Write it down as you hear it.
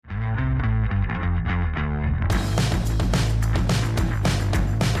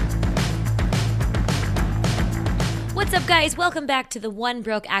guys, welcome back to the One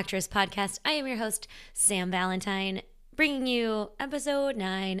Broke Actress podcast. I am your host, Sam Valentine, bringing you episode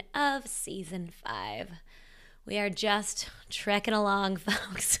 9 of season 5. We are just trekking along,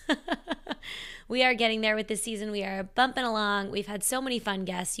 folks. We are getting there with this season. We are bumping along. We've had so many fun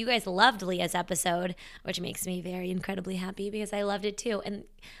guests. You guys loved Leah's episode, which makes me very incredibly happy because I loved it too. And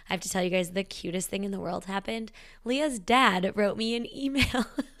I have to tell you guys, the cutest thing in the world happened. Leah's dad wrote me an email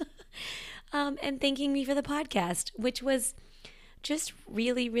and thanking me for the podcast, which was just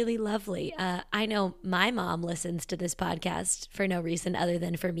really, really lovely. I know my mom listens to this podcast for no reason other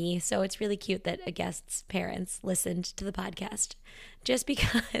than for me, so it's really cute that a guest's parents listened to the podcast just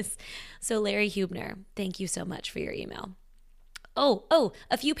because. So Larry Hubner, thank you so much for your email. Oh,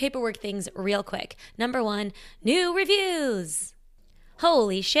 a few paperwork things real quick. Number 1, new reviews.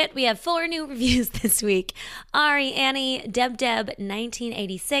 Holy shit, we have 4 new reviews this week. Ari Annie, Deb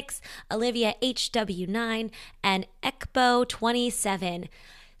 1986, Olivia HW9, and Ekbo 27.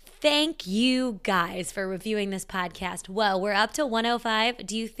 Thank you guys for reviewing this podcast. Whoa, we're up to 105.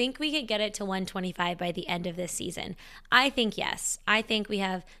 Do you think we could get it to 125 by the end of this season? I think yes. I think we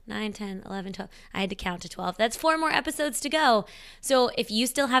have 9, 10, 11, 12. I had to count to 12. That's 4 more episodes to go. So if you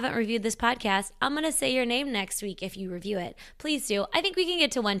still haven't reviewed this podcast, I'm going to say your name next week if you review it. Please do. I think we can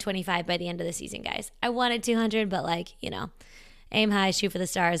get to 125 by the end of the season, guys. I wanted 200, but aim high, shoot for the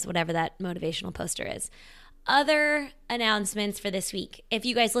stars, whatever that motivational poster is. Other announcements for this week. If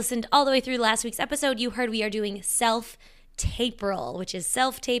you guys listened all the way through last week's episode, you heard we are doing Self-Taperil, which is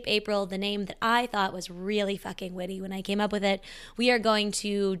Self-Tape April, the name that I thought was really fucking witty when I came up with it. We are going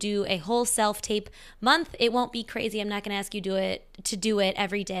to do a whole self-tape month. It won't be crazy. I'm not going to ask you to do it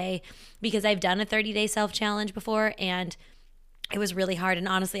every day because I've done a 30-day self-challenge before and it was really hard, and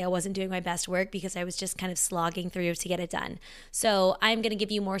honestly, I wasn't doing my best work because I was just kind of slogging through to get it done. So I'm going to give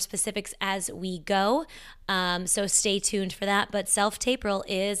you more specifics as we go, so stay tuned for that. But Self-Taperil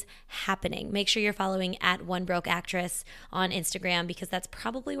is happening. Make sure you're following at One Broke Actress on Instagram because that's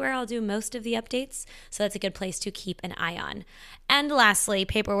probably where I'll do most of the updates, so that's a good place to keep an eye on. And lastly,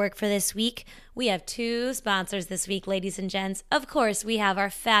 paperwork for this week. We have 2 sponsors this week, ladies and gents. Of course, we have our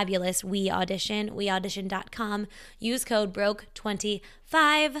fabulous We Audition, weaudition.com. Use code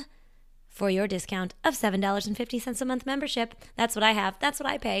BROKE25 for your discount of $7.50 a month membership. That's what I have. That's what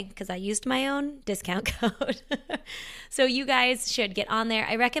I pay because I used my own discount code. So you guys should get on there.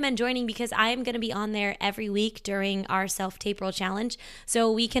 I recommend joining because I am going to be on there every week during our Self-Taperil challenge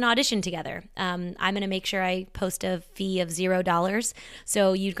so we can audition together. I'm going to make sure I post a fee of $0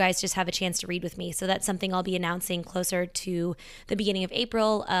 so you guys just have a chance to read with me. So that's something I'll be announcing closer to the beginning of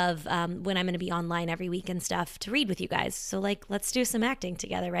April of when I'm going to be online every week and stuff to read with you guys. So let's do some acting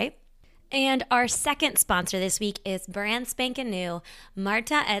together, right? And our second sponsor this week is brand spanking new.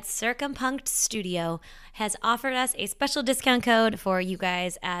 Marta at Circumpunct Studio has offered us a special discount code for you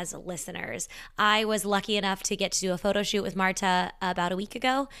guys as listeners. I was lucky enough to get to do a photo shoot with Marta about a week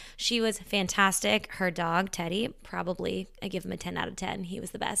ago. She was fantastic. Her dog, Teddy, probably, I give him a 10 out of 10. He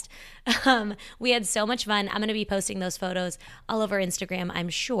was the best. We had so much fun. I'm going to be posting those photos all over Instagram, I'm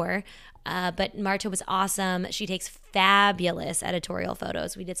sure. But Marta was awesome. She takes fabulous editorial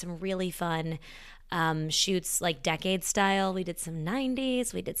photos. We did some really fun shoots, like decade style. We did some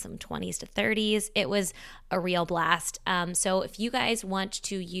 90s. We did some 20s to 30s. It was a real blast. So if you guys want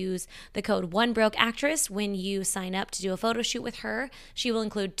to use the code OneBrokeActress when you sign up to do a photo shoot with her, she will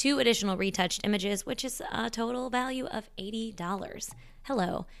include 2 additional retouched images, which is a total value of $80.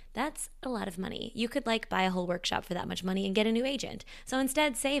 Hello, that's a lot of money. You could buy a whole workshop for that much money and get a new agent. So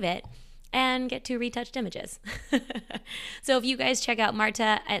instead, save it and get 2 retouched images. So if you guys check out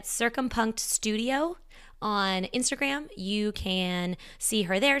Marta at Circumpunct Studio on Instagram, you can see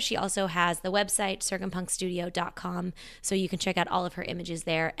her there. She also has the website, circumpunctstudio.com, so you can check out all of her images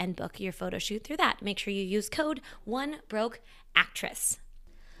there and book your photo shoot through that. Make sure you use code OneBrokeActress.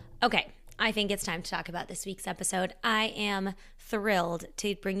 Okay, I think it's time to talk about this week's episode. I am thrilled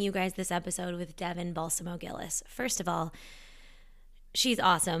to bring you guys this episode with Devon Balsamo-Gillis. First of all, she's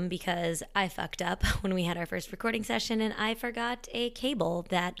awesome because I fucked up when we had our first recording session and I forgot a cable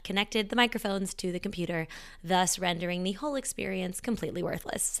that connected the microphones to the computer, thus rendering the whole experience completely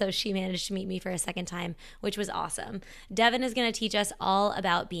worthless. So she managed to meet me for a second time, which was awesome. Devon is going to teach us all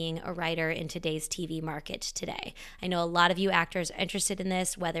about being a writer in today's TV market today. I know a lot of you actors are interested in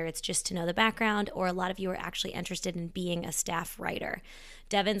this, whether it's just to know the background or a lot of you are actually interested in being a staff writer.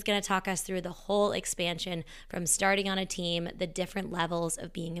 Devon's going to talk us through the whole expansion from starting on a team, the different levels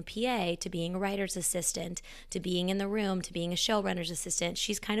of being a PA to being a writer's assistant to being in the room to being a showrunner's assistant.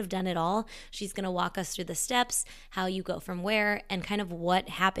 She's kind of done it all. She's going to walk us through the steps, how you go from where, and kind of what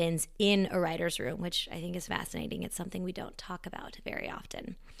happens in a writer's room, which I think is fascinating. It's something we don't talk about very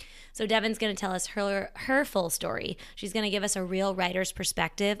often. So Devon's going to tell us her full story. She's going to give us a real writer's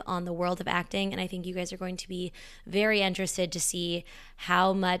perspective on the world of acting, and I think you guys are going to be very interested to see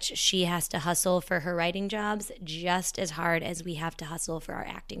how much she has to hustle for her writing jobs just as hard as we have to hustle for our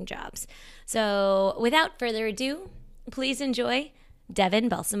acting jobs. So without further ado, please enjoy Devon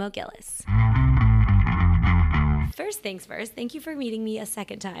Balsamo-Gillis. First things first, thank you for meeting me a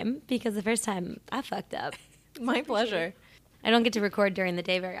second time, because the first time I fucked up. My pleasure. I don't get to record during the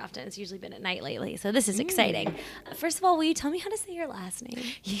day very often. It's usually been at night lately, so this is exciting. First of all, will you tell me how to say your last name?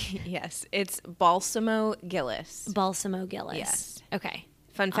 Yes, it's Balsamo-Gillis. Balsamo-Gillis. Yes. Okay.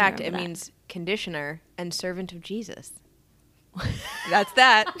 Fun fact, it means conditioner and servant of Jesus. That's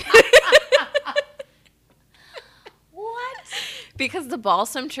that. What? Because the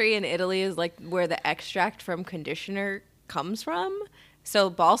balsam tree in Italy is like where the extract from conditioner comes from. So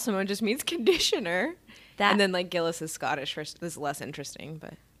balsamo just means conditioner. And then like Gillis is Scottish. This is less interesting,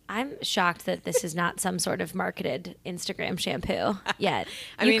 but I'm shocked that this is not some sort of marketed Instagram shampoo yet.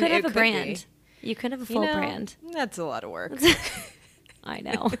 You could have a brand. You could have a full brand. That's a lot of work. I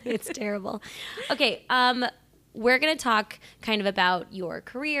know. It's terrible. Okay, we're going to talk kind of about your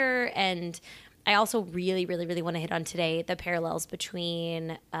career, and I also really, really, really want to hit on today the parallels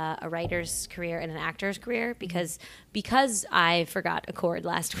between a writer's career and an actor's career, because I forgot a chord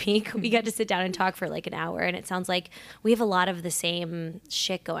last week, we got to sit down and talk for like an hour, and it sounds like we have a lot of the same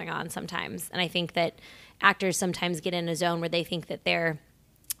shit going on sometimes. And I think that actors sometimes get in a zone where they think that they're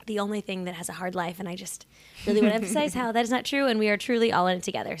the only thing that has a hard life, and I just really want to emphasize how that is not true, and we are truly all in it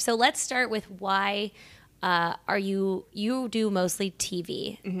together. So let's start with why you do mostly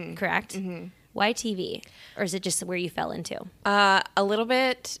TV, correct? Mm-hmm. Why TV? Or is it just where you fell into? A little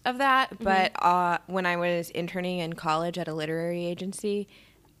bit of that, but when I was interning in college at a literary agency,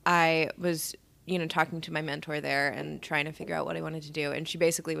 I was, talking to my mentor there and trying to figure out what I wanted to do. And she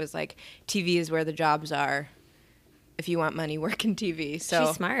basically was like, TV is where the jobs are. If you want money, work in TV. So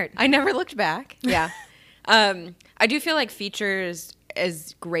she's smart. I never looked back. Yeah. I do feel like features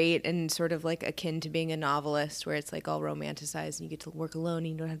is great and sort of like akin to being a novelist, where it's like all romanticized and you get to work alone and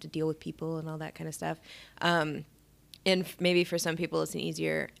you don't have to deal with people and all that kind of stuff. And maybe for some people it's an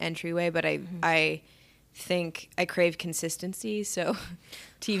easier entryway, but I think I crave consistency. So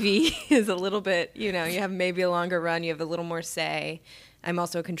TV is a little bit, you have maybe a longer run, you have a little more say. I'm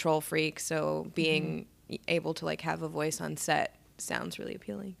also a control freak, so being able to like have a voice on set sounds really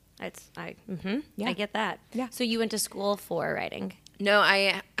appealing. I get that. Yeah. So you went to school for writing? No,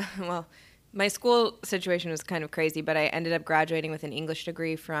 my school situation was kind of crazy, but I ended up graduating with an English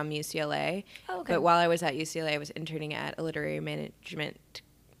degree from UCLA. Oh, okay. But while I was at UCLA, I was interning at a literary management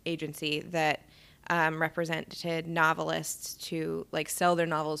agency that represented novelists to like sell their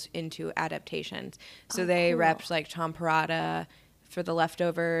novels into adaptations. So they repped like Tom Perrotta for The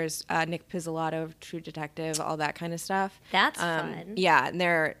Leftovers, Nick Pizzolatto, True Detective, all that kind of stuff. That's fun. Yeah, and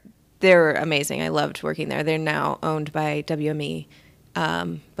they're amazing. I loved working there. They're now owned by WME,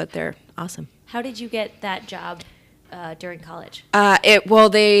 but they're awesome. How did you get that job during college?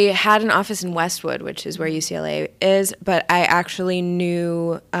 They had an office in Westwood, which is where UCLA is, but I actually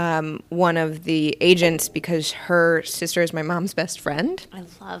knew one of the agents because her sister is my mom's best friend. I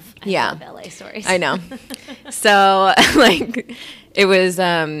love LA stories. I know. So like it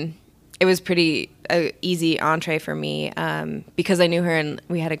was pretty easy entree for me because I knew her and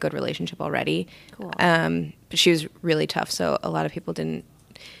we had a good relationship already. Cool. But she was really tough, so a lot of people didn't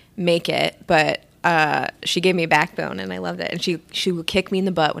make it, but she gave me a backbone and I loved it. And she would kick me in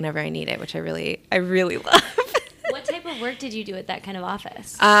the butt whenever I need it, which I really love. What type of work did you do at that kind of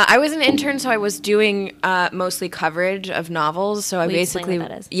office? I was an intern, so I was doing mostly coverage of novels. So Will you explain what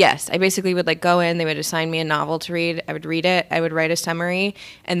that is? Yes, I basically would like go in. They would assign me a novel to read. I would read it. I would write a summary,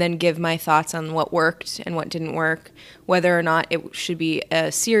 and then give my thoughts on what worked and what didn't work, whether or not it should be a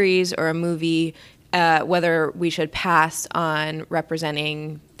series or a movie, whether we should pass on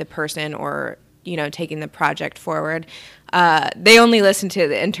representing the person or taking the project forward. They only listen to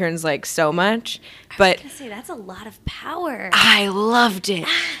the interns like so much, but I was gonna say that's a lot of power. I loved it.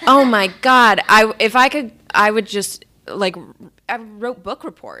 Oh my God. If I could, I would just like, I wrote book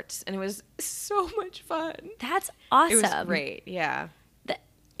reports and it was so much fun. That's awesome. It was great. Yeah.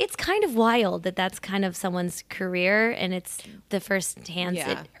 It's kind of wild that that's kind of someone's career and it's the first hands.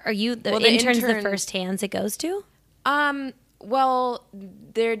 Yeah. Are you the intern's the first hands it goes to? Well,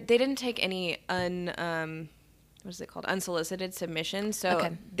 they didn't take any what is it called? Unsolicited submissions. So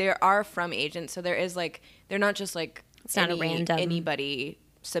there are from agents. So there is like, they're not just like it's not a random anybody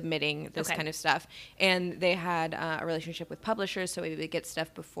submitting this kind of stuff. And they had a relationship with publishers, so we would get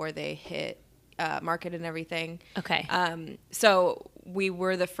stuff before they hit market and everything. Okay. So we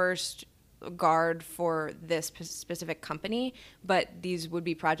were the first guard for this specific company, but these would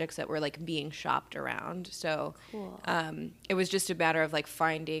be projects that were like being shopped around. So it was just a matter of like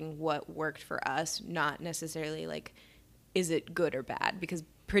finding what worked for us, not necessarily like, is it good or bad? Because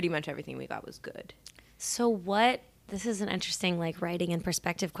pretty much everything we got was good. So this is an interesting like writing and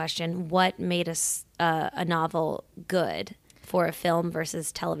perspective question. What made a novel good for a film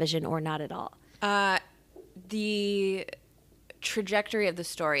versus television, or not at all? The trajectory of the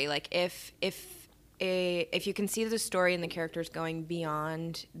story, like if you can see the story and the characters going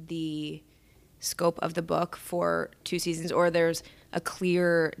beyond the scope of the book for 2 seasons, or there's a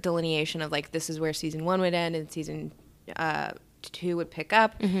clear delineation of like, this is where season 1 would end and season 2 would pick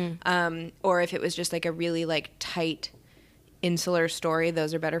up, or if it was just like a really like tight insular story,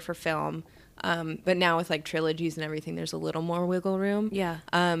 those are better for film. But now with like trilogies and everything, there's a little more wiggle room. Yeah.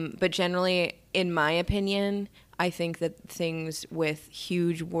 But generally, in my opinion, I think that things with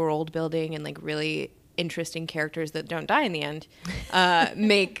huge world building and like really interesting characters that don't die in the end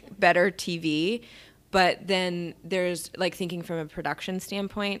make better TV. But then there's like, thinking from a production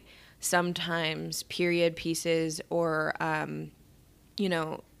standpoint, sometimes period pieces or,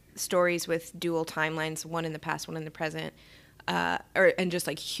 stories with dual timelines, one in the past, one in the present, and just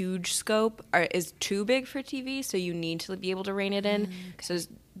like huge scope is too big for TV. So you need to be able to rein it in. So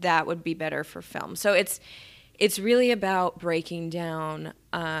that would be better for film. So it's really about breaking down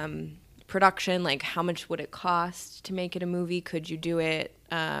production, like how much would it cost to make it a movie? Could you do it,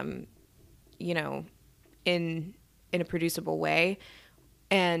 in a producible way?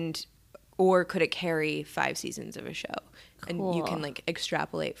 Or could it carry 5 seasons of a show? Cool. And you can like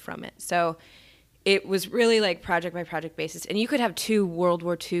extrapolate from it. So it was really like project by project basis. And you could have 2 World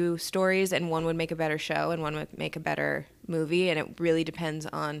War II stories, and one would make a better show and one would make a better movie. And it really depends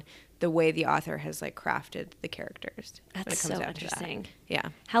on the way the author has like crafted the characters. That's so interesting. Yeah.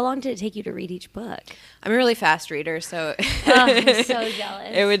 How long did it take you to read each book? I'm a really fast reader, so I'm so jealous.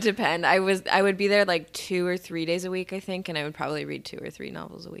 It would depend. I would be there like 2 or 3 days a week, I think, and I would probably read 2 or 3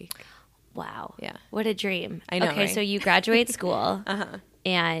 novels a week. Wow. Yeah. What a dream. I know. Okay, right? So you graduate school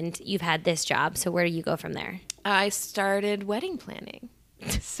and you've had this job. So where do you go from there? I started wedding planning.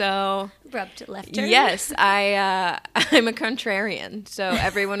 So rubbed left turn. Yes, I'm a contrarian. So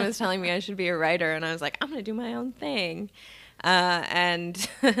everyone was telling me I should be a writer, and I was like, I'm going to do my own thing, and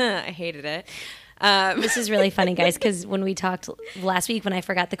I hated it. This is really funny, guys, because when we talked last week, when I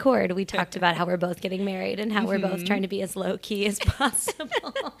forgot the cord, we talked about how we're both getting married and how we're both trying to be as low key as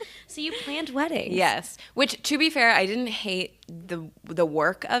possible. So you planned weddings. Yes, which, to be fair, I didn't hate the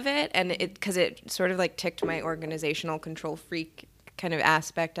work of it, and because it sort of like ticked my organizational control freak kind of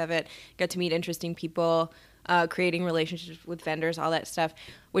aspect of it. Got to meet interesting people, creating relationships with vendors, all that stuff,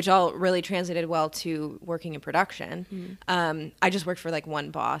 which all really translated well to working in production. I just worked for like one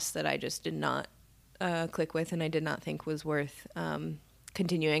boss that I just did not click with, and I did not think was worth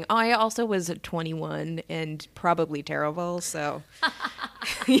continuing. I also was 21 and probably terrible, so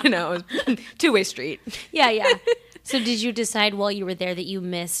two-way street. Yeah. So did you decide while you were there that you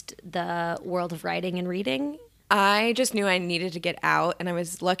missed the world of writing and reading? I just knew I needed to get out, and I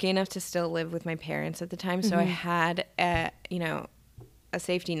was lucky enough to still live with my parents at the time, so I had a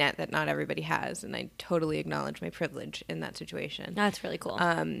safety net that not everybody has, and I totally acknowledge my privilege in that situation. That's really cool.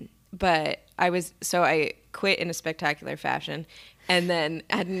 But I quit in a spectacular fashion, and then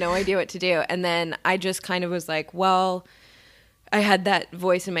I had no idea what to do, and then I just kind of was like, well, I had that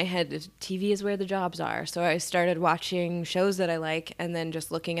voice in my head, TV is where the jobs are. So I started watching shows that I like, and then just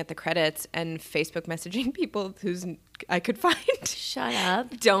looking at the credits and Facebook messaging people whose I could find. Shut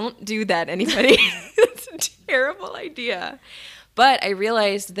up. Don't do that, anybody. It's a terrible idea. But I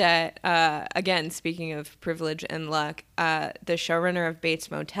realized that, again, speaking of privilege and luck, the showrunner of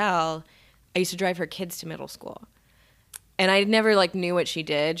Bates Motel, I used to drive her kids to middle school. And I never knew what she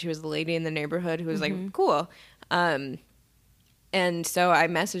did. She was the lady in the neighborhood who was cool. And so I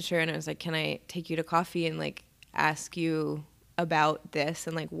messaged her and I was like, can I take you to coffee and ask you about this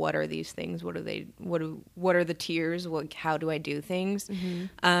and what are these things? What are the tiers? How do I do things?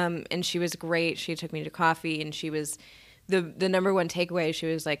 And she was great. She took me to coffee, and she was the number one takeaway. She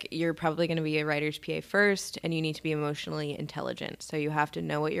was like, you're probably going to be a writer's PA first, and you need to be emotionally intelligent. So you have to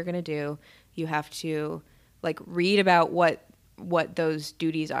know what you're going to do. You have to read about what those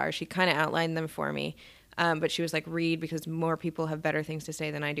duties are. She kind of outlined them for me. But she was like, read, because more people have better things to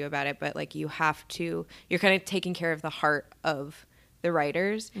say than I do about it. But like, you're kind of taking care of the heart of the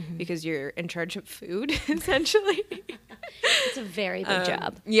writers because you're in charge of food, essentially. It's a very big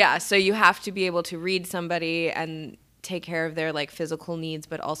job. Yeah. So you have to be able to read somebody and take care of their like physical needs,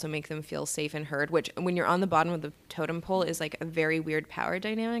 but also make them feel safe and heard, which when you're on the bottom of the totem pole is like a very weird power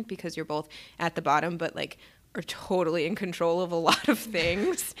dynamic, because you're both at the bottom, but like are totally in control of a lot of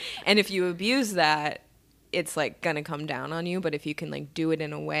things. And if you abuse that, it's like gonna come down on you. But if you can like do it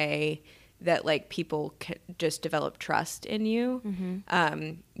in a way that like people can just develop trust in you,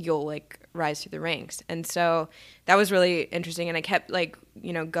 you'll like rise through the ranks. And so that was really interesting. And I kept like,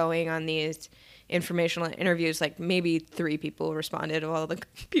 you know, going on these informational interviews. Like maybe 3 people responded of all the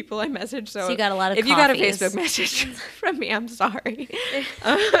people I messaged. So you got a lot of if coffees. You got a Facebook message from me, I'm sorry.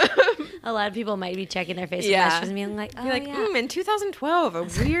 A lot of people might be checking their Facebook messages and being like, oh, you're like, in 2012, a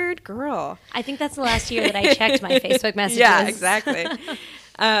weird girl. I think that's the last year that I checked my Facebook messages. Yeah, exactly.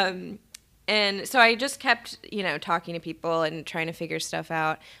 And so I just kept, you know, talking to people and trying to figure stuff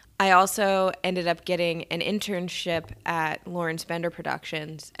out. I also ended up getting an internship at Lawrence Bender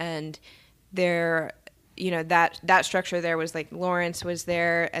Productions, and there, you know, that structure there was like Lawrence was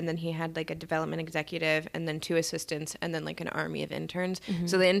there, and then he had like a development executive and then 2 assistants and then like an army of interns.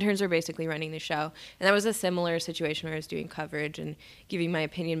 So the interns were basically running the show. And that was a similar situation where I was doing coverage and giving my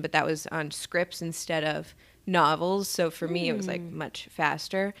opinion, but that was on scripts instead of novels. So for me, it was like much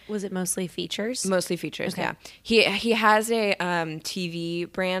faster. Was it mostly features? Mostly features, okay. Yeah. He has a TV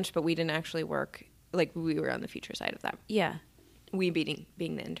branch, but we didn't actually work, like we were on the feature side of that. Yeah. We being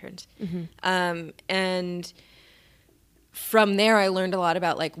the interns. And from there, I learned a lot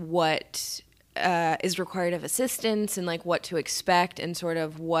about like what is required of assistants and like what to expect and sort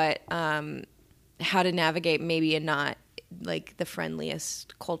of what, how to navigate maybe a not like the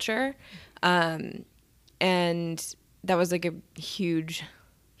friendliest culture. And that was like a huge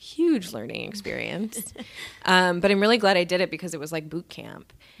learning experience. But I'm really glad I did it because it was like boot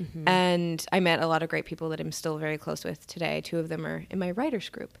camp. And I met a lot of great people that I'm still very close with today. 2 of them are in my writers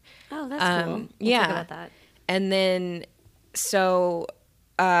group. Oh, that's cool. We'll talk about that. And then, so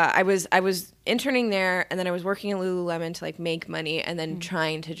I was interning there, and then I was working at Lululemon to like make money, and then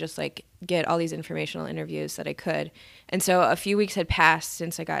trying to just like get all these informational interviews that I could. And so a few weeks had passed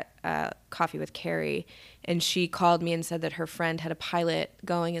since I got coffee with Carrie, and she called me and said that her friend had a pilot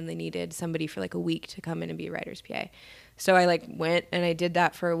going and they needed somebody for like a week to come in and be a writer's PA. So I like went and I did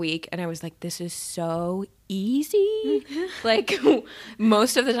that for a week, and I was like, this is so easy. Like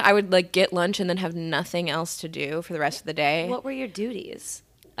most of the time I would like get lunch and then have nothing else to do for the rest of the day. What were your duties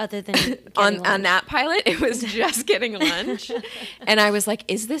other than on that pilot? It was just getting lunch. And I was like,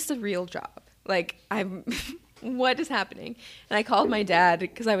 is this a real job? Like what is happening? And I called my dad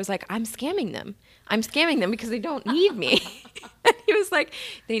because I was like, I'm scamming them because they don't need me. And he was like,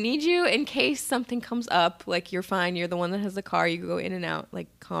 they need you in case something comes up. Like, you're fine. You're the one that has the car. You go in and out. Like,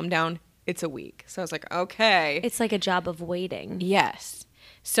 calm down. It's a week. So I was like, okay. It's like a job of waiting. Yes.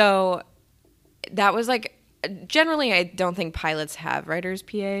 So that was like, generally, I don't think pilots have writers'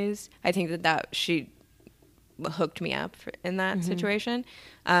 PAs. I think that she hooked me up in that situation,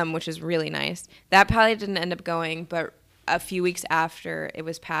 which is really nice. That pilot didn't end up going, but a few weeks after it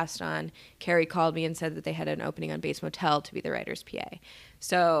was passed on, Carrie called me and said that they had an opening on Bates Motel to be the writer's PA.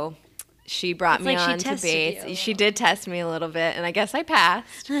 So she brought me on to Bates. She did test me a little bit, and I guess I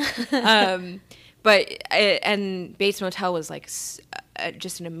passed. And Bates Motel was like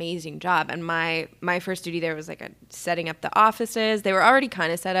just an amazing job. And my first duty there was like setting up the offices. They were already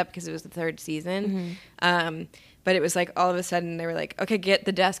kind of set up because it was the 3rd season. But it was like all of a sudden they were like, okay, get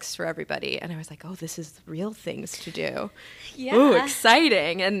the desks for everybody. And I was like, oh, this is real things to do. Yeah. Ooh,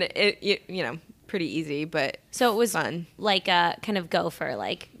 exciting. And it you know, pretty easy, but so it was fun. Like a kind of go for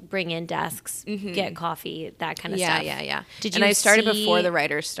like bring in desks, get coffee, that kind of stuff. Yeah. Did you and I started before the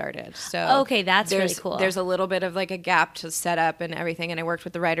writers started. So okay, that's really cool. There's a little bit of like a gap to set up and everything. And I worked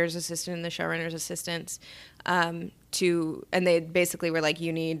with the writer's assistant and the showrunner's assistants and they basically were like,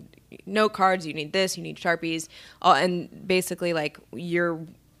 you need note cards, you need this, you need Sharpies. And basically like your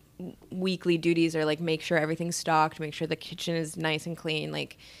weekly duties are like make sure everything's stocked, make sure the kitchen is nice and clean,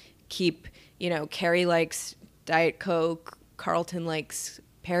 like keep, you know, Carrie likes Diet Coke, Carlton likes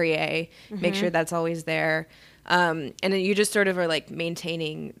Perrier, make sure that's always there. And then you just sort of are like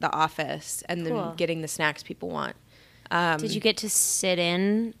maintaining the office and then getting the snacks people want. Did you get to sit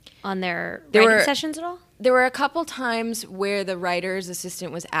in on their writing sessions at all? There were a couple times where the writer's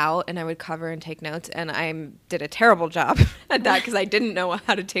assistant was out and I would cover and take notes, and I did a terrible job at that because I didn't know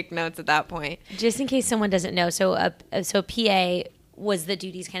how to take notes at that point. Just in case someone doesn't know, so PA was the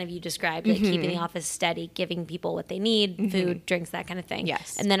duties kind of you described, like keeping the office steady, giving people what they need, food, drinks, that kind of thing.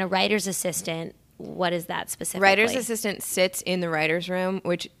 Yes. And then a writer's assistant, what is that specifically? Writer's assistant sits in the writer's room,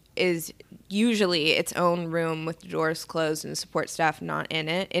 which is usually its own room with the doors closed and support staff not in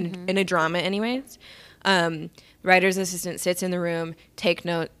it, in a drama anyways. Writer's assistant sits in the room, takes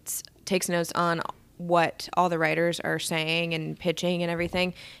notes on what all the writers are saying and pitching and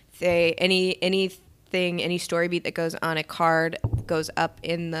everything. Any story beat that goes on a card goes up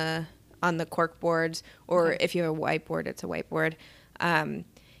on the cork boards, or if you have a whiteboard, it's a whiteboard.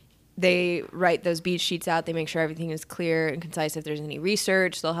 They write those beat sheets out. They make sure everything is clear and concise. If there's any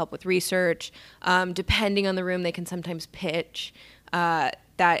research, they'll help with research. Depending on the room, they can sometimes pitch.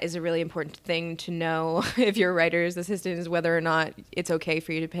 That is a really important thing to know if you're a writer's assistant, is whether or not it's okay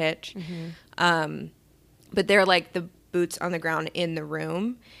for you to pitch. But they're like the boots on the ground in the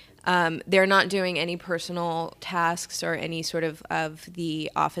room. They're not doing any personal tasks or any sort of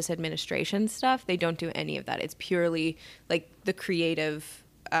the office administration stuff. They don't do any of that. It's purely like the creative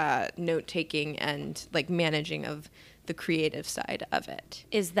note-taking and like managing of the creative side of it.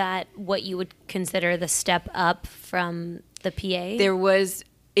 Is that what you would consider the step up from the PA? There was,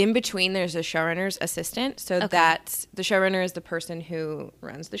 in between, there's a showrunner's assistant. So that's, the showrunner is the person who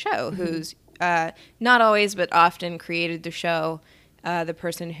runs the show, who's not always, but often created the show. The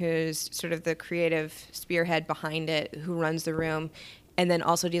person who's sort of the creative spearhead behind it, who runs the room, and then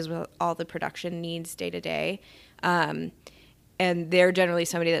also deals with all the production needs day to day. And they're generally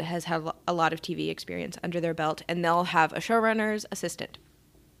somebody that has had a lot of TV experience under their belt, and they'll have a showrunner's assistant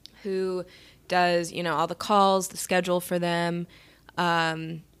who does, all the calls, the schedule for them.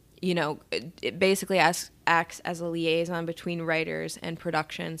 It basically acts as a liaison between writers and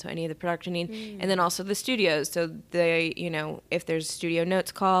production, so any of the production need, and then also the studios. So they, if there's a studio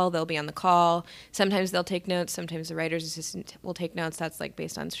notes call, they'll be on the call. Sometimes they'll take notes. Sometimes the writer's assistant will take notes. That's like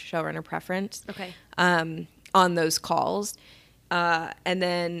based on showrunner preference. Okay. On those calls.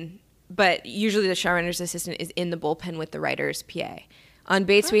 But usually the showrunner's assistant is in the bullpen with the writer's PA. On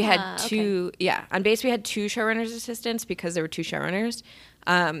Bates, we had two. Okay. Yeah, on Bates we had two showrunners assistants because there were two showrunners,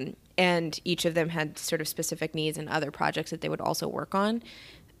 and each of them had sort of specific needs and other projects that they would also work on.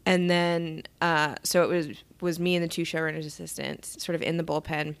 And then, so it was me and the two showrunners assistants sort of in the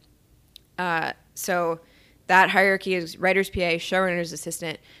bullpen. So that hierarchy is writer's PA, showrunner's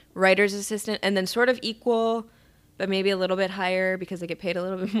assistant, and then sort of equal, but maybe a little bit higher because they get paid a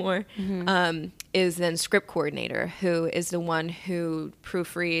little bit more, is then script coordinator, who is the one who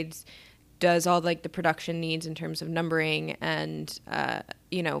proofreads, does all like the production needs in terms of numbering and,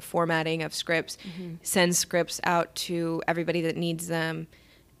 formatting of scripts, sends scripts out to everybody that needs them,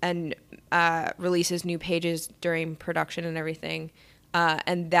 and releases new pages during production and everything.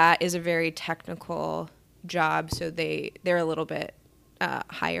 And that is a very technical job, so they're a little bit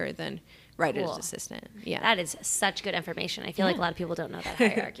higher than writer's assistant. Yeah, that is such good information. I feel like a lot of people don't know that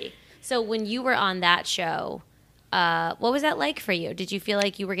hierarchy. So when you were on that show, what was that like for you? Did you feel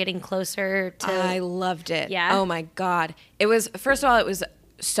like you were getting closer to? I loved it. Yeah. Oh my God. It was, first of all, it was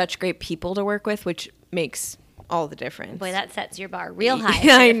such great people to work with, which makes all the difference. Boy, that sets your bar real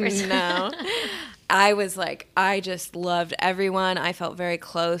high. I know. I was like, I just loved everyone. I felt very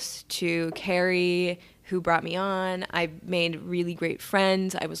close to Carrie, who brought me on. I made really great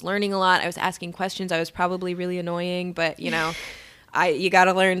friends. I was learning a lot. I was asking questions. I was probably really annoying, but you got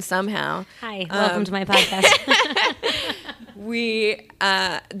to learn somehow. Hi, welcome to my podcast.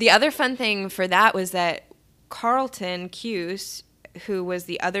 The other fun thing for that was that Carlton Cuse, who was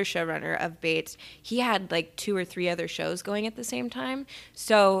the other showrunner of Bates, he had like 2 or 3 other shows going at the same time.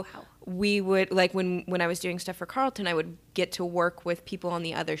 So we would, like when I was doing stuff for Carlton, I would get to work with people on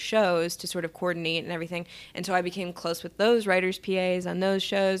the other shows to sort of coordinate and everything. And so I became close with those writers' PAs on those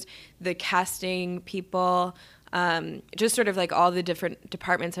shows, the casting people, just sort of like all the different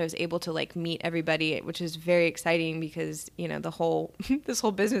departments. I was able to like meet everybody, which is very exciting because, the whole, this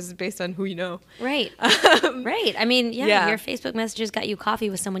whole business is based on who you know. Right. Right. I mean, yeah, your Facebook messages got you coffee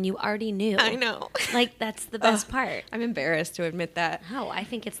with someone you already knew. I know. Like, that's the best part. I'm embarrassed to admit that. No, I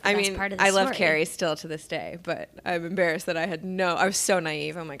think it's the best part of the story. I love Carrie still to this day, but I'm embarrassed that I was so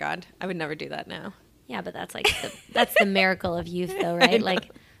naive. Oh my God. I would never do that now. Yeah, but that's like, that's the miracle of youth though, right? Like,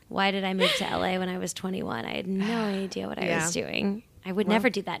 why did I move to LA when I was 21? I had no idea what I was doing. I would never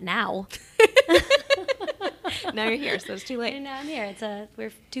do that now. Now you're here, so it's too late. And now I'm here.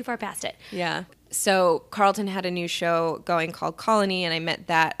 We're too far past it. Yeah. So Carlton had a new show going called Colony, and I met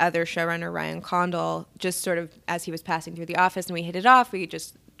that other showrunner, Ryan Condal, just sort of as he was passing through the office, and we hit it off. We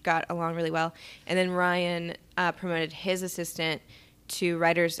just got along really well. And then Ryan promoted his assistant to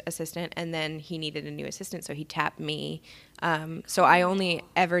writer's assistant, and then he needed a new assistant, so he tapped me. So I only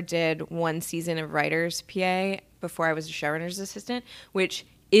ever did one season of writer's PA before I was a showrunner's assistant, which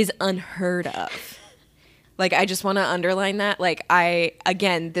is unheard of. Like, I just want to underline that. Like,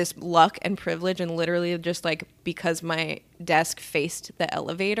 again, this luck and privilege, and literally just, like, because my desk faced the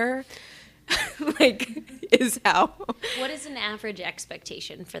elevator, like, is how. What is an average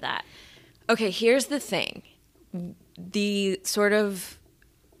expectation for that? Okay, here's the thing. The sort of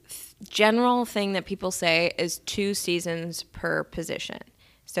general thing that people say is 2 seasons per position.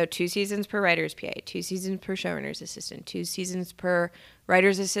 So 2 seasons per writer's PA, 2 seasons per showrunner's assistant, 2 seasons per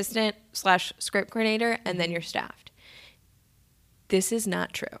writer's assistant / script coordinator, and then you're staffed. This is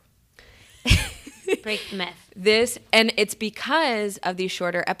not true. Break the myth. And it's because of these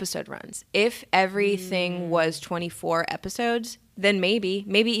shorter episode runs. If everything was 24 episodes, then maybe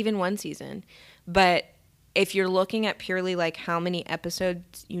even 1 season. But if you're looking at purely like how many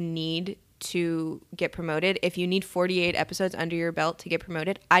episodes you need to get promoted, if you need 48 episodes under your belt to get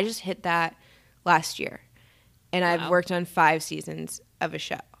promoted, I just hit that last year. And I've worked on 5 seasons of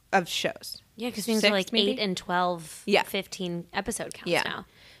shows. Yeah, because things are like maybe? 8 and 12, 15 episode counts now.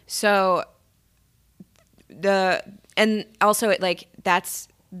 So and also it like that's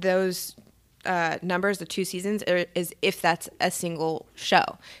those numbers, the 2 seasons is if that's a single show,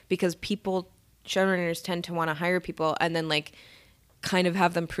 because showrunners tend to want to hire people and then like kind of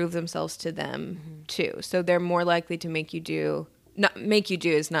have them prove themselves to them too. So they're more likely to make you do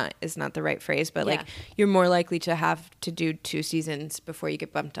is not the right phrase, but like you're more likely to have to do 2 seasons before you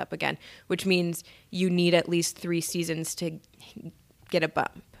get bumped up again, which means you need at least 3 seasons to get a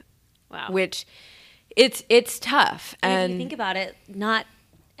bump. Wow. Which it's tough. And if you think about it, not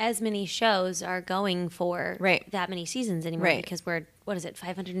as many shows are going for that many seasons anymore because we're,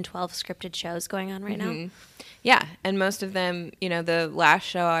 512 scripted shows going on right now? Yeah, and most of them, the last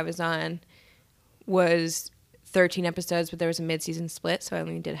show I was on was 13 episodes, but there was a mid-season split, so I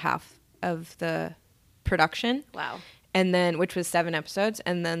only did half of the production. Wow. And then, which was 7 episodes,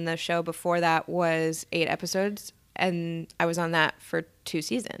 and then the show before that was 8 episodes, and I was on that for 2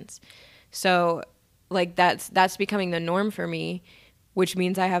 seasons. So, like, that's becoming the norm for me, which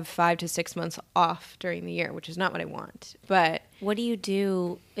means I have 5 to 6 months off during the year, which is not what I want. But what do you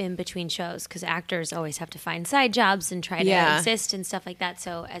do in between shows? Because actors always have to find side jobs and try to exist and stuff like that.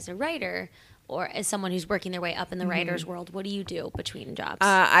 So as a writer or as someone who's working their way up in the writer's world, what do you do between jobs?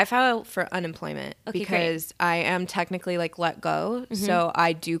 I file for unemployment because I am technically like let go. So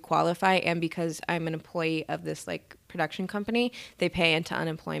I do qualify. And because I'm an employee of this like production company, they pay into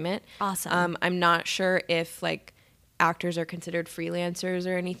unemployment. Awesome. I'm not sure if like actors are considered freelancers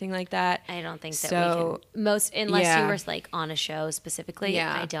or anything like that. I don't think that we can unless you were like on a show specifically.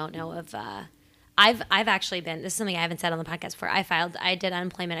 Yeah. I don't know of I've actually been, this is something I haven't said on the podcast before. I did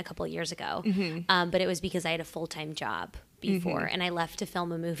unemployment a couple of years ago. But it was because I had a full-time job before and I left to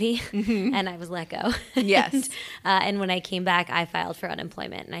film a movie and I was let go. Yes. And when I came back, I filed for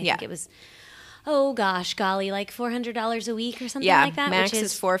unemployment and I think it was like $400 a week or something like that. Max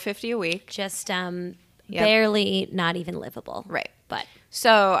is $450 a week. Just barely not even livable. Right. But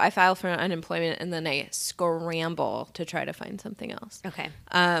so I file for unemployment and then I scramble to try to find something else. Okay.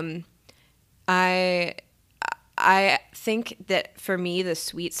 I think that for me, the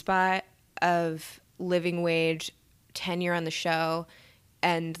sweet spot of living wage, tenure on the show,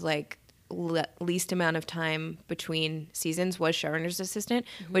 and like least amount of time between seasons was showrunner's assistant,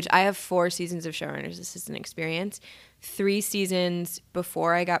 which I have 4 seasons of showrunner's assistant experience. 3 seasons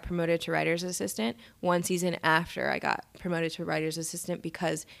before I got promoted to writer's assistant, 1 season after I got promoted to writer's assistant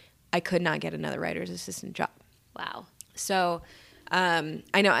because I could not get another writer's assistant job. Wow. So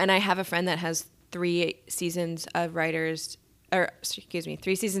I know, and I have a friend that has 3 seasons of 3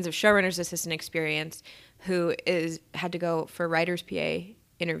 seasons of showrunner's assistant experience who had to go for writer's PA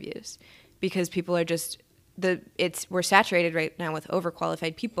interviews because people are just we're saturated right now with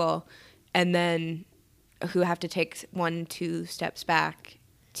overqualified people and then who have to take 1-2 steps back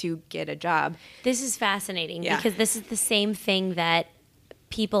to get a job. This is fascinating because this is the same thing that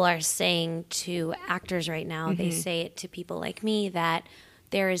people are saying to actors right now. They say it to people like me that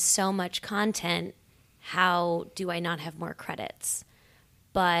there is so much content. How do I not have more credits?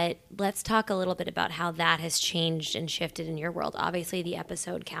 But let's talk a little bit about how that has changed and shifted in your world. Obviously, the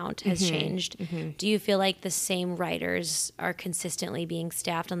episode count has changed. Do you feel like the same writers are consistently being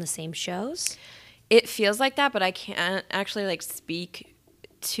staffed on the same shows? It feels like that, but I can't actually like speak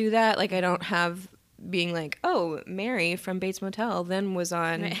to that. Like I don't have being like, oh, Mary from Bates Motel then was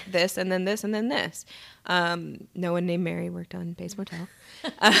on this and then this and then this. No one named Mary worked on Bates Motel.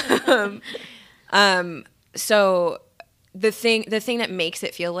 So the thing that makes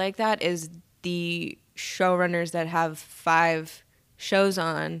it feel like that is the showrunners that have 5 shows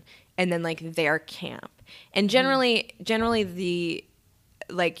on and then like their camp. And generally the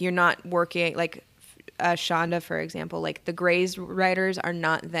like you're not working like Shonda, for example, like the Grey's writers are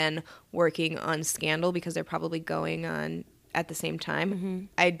not then working on Scandal because they're probably going on at the same time.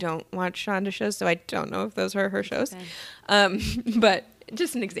 I don't watch Shonda shows, so I don't know if those are her shows. But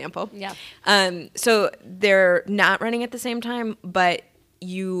just an example. Yeah. So they're not running at the same time, but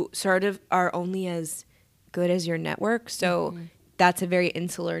you sort of are only as good as your network. So that's a very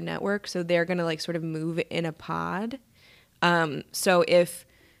insular network. So they're going to like sort of move in a pod. So if,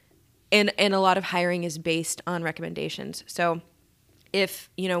 and a lot of hiring is based on recommendations. So if,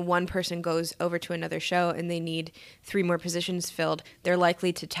 you know, one person goes over to another show and they need 3 more positions filled, they're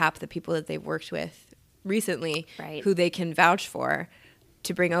likely to tap the people that they've worked with recently, right, who they can vouch for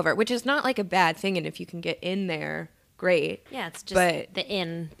to bring over, which is not like a bad thing. And if you can get in there, great. Yeah, it's just but the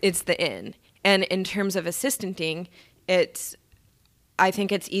in. It's the in. And in terms of assistanting, I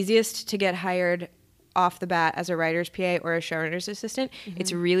think it's easiest to get hired off the bat as a writer's PA or a showrunner's assistant.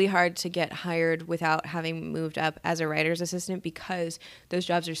 It's really hard to get hired without having moved up as a writer's assistant because those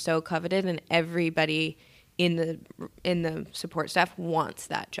jobs are so coveted and everybody in the support staff wants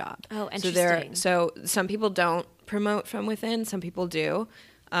that job. Oh, interesting. So some people don't promote from within, some people do.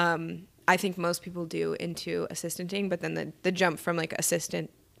 I think most people do into assistanting, but then the jump from like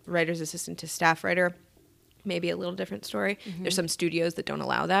writer's assistant to staff writer, maybe a little different story. There's some studios that don't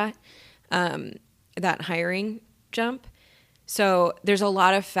allow that hiring jump. So there's a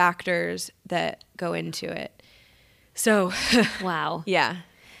lot of factors that go into it. So wow. Yeah.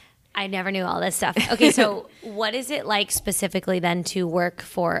 I never knew all this stuff. Okay, so what is it like specifically then to work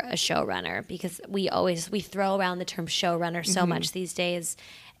for a showrunner? Because we throw around the term showrunner so much these days,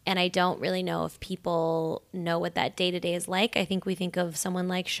 and I don't really know if people know what that day-to-day is like. I think we think of someone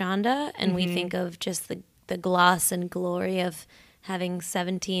like Shonda, and we think of just the gloss and glory of having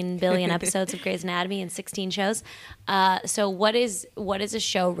 17 billion episodes of Grey's Anatomy and 16 shows. So what is a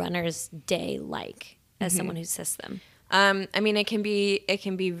showrunner's day like as someone who assists them? I mean, it can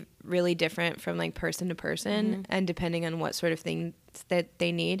be really different from like person to person and depending on what sort of things that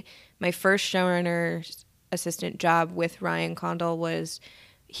they need. My first showrunner assistant job with Ryan Condal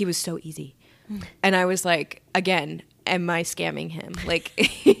he was so easy. And I was like, again, am I scamming him? Like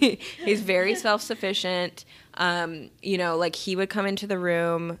he's very self-sufficient. You know, like he would come into the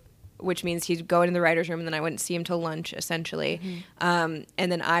room, which means he'd go into the writer's room and then I wouldn't see him till lunch essentially. And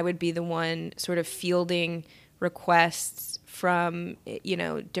then I would be the one sort of fielding requests from, you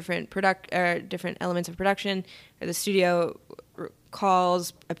know, different elements of production or the studio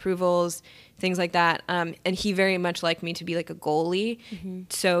calls, approvals, things like that. And he very much liked me to be like a goalie.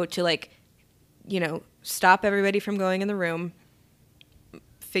 So to like, you know, stop everybody from going in the room,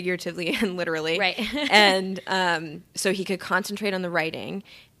 figuratively and literally. Right. And so he could concentrate on the writing.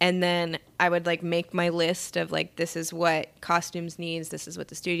 And then I would like make my list of like, this is what costumes needs, this is what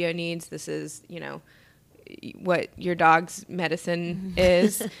the studio needs, this is, you know, what your dog's medicine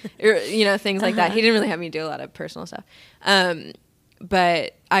is, or, you know, things like that. He didn't really have me do a lot of personal stuff.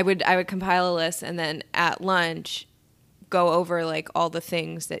 But I would compile a list and then at lunch go over like all the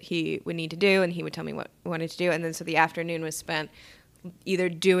things that he would need to do and he would tell me what he wanted to do. And then so the afternoon was spent either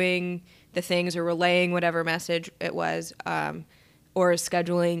doing the things or relaying whatever message it was, or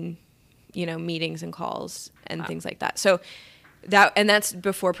scheduling, you know, meetings and calls and things like that. So that's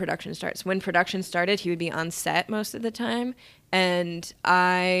before production starts. When production started, he would be on set most of the time, and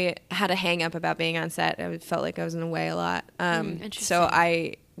I had a hang up about being on set. I felt like I was in the way a lot. So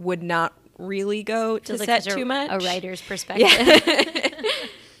I would not really go to set too much. A writer's perspective.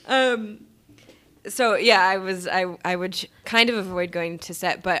 Yeah. So yeah, I would kind of avoid going to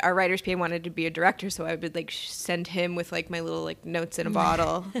set, but our writer's PA wanted to be a director, so I would like send him with like my little like notes in a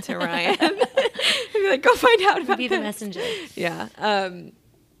bottle to Ryan. I'd be like, go find out about Be the messenger. Yeah. And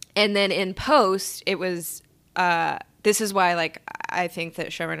then in post, it was this is why like I think that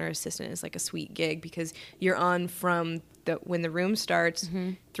showrunner assistant is like a sweet gig because you're on from when the room starts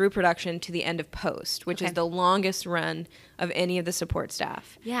through production to the end of post, which is the longest run of any of the support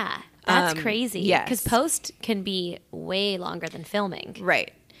staff. Yeah, that's crazy. Yes. Because post can be way longer than filming.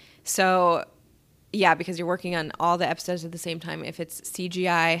 Right. So, yeah, because you're working on all the episodes at the same time. If it's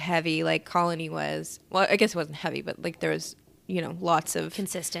CGI heavy, like Colony was, well, I guess it wasn't heavy, but like there was, you know, lots of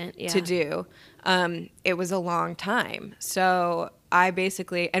consistent to do. It was a long time. So I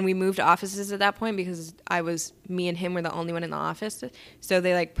basically, and we moved offices at that point because me and him were the only one in the office. So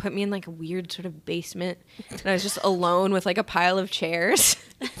they like put me in like a weird sort of basement and I was just alone with like a pile of chairs.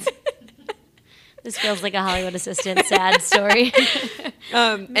 This feels like a Hollywood assistant sad story.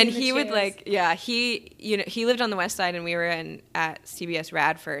 And he would he lived on the West Side and we were at CBS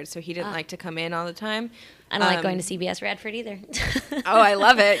Radford, so he didn't like to come in all the time. I don't like going to CBS Radford either. Oh, I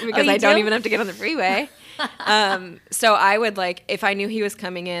love it because I don't do? even have to get on the freeway. So I would if I knew he was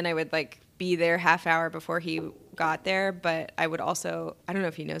coming in, I would be there half hour before he got there. But I would also, I don't know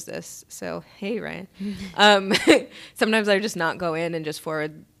if he knows this, so hey Ryan. Sometimes I would just not go in and just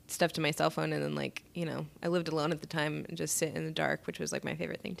forward stuff to my cell phone, and then I lived alone at the time and just sit in the dark, which was my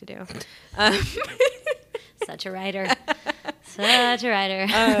favorite thing to do. Such a writer. Such a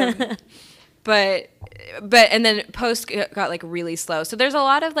writer. But and then post got really slow. So there's a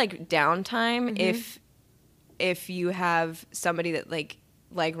lot of downtime if you have somebody that like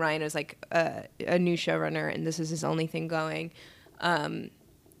Ryan is a new showrunner and this is his only thing going, and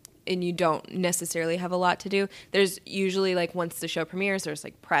you don't necessarily have a lot to do. There's usually once the show premieres, there's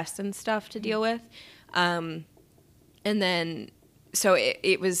press and stuff to deal with, and then so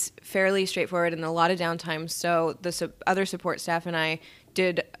it was fairly straightforward and a lot of downtime. So the other support staff and I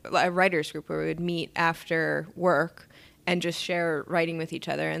did a writers group where we would meet after work and just share writing with each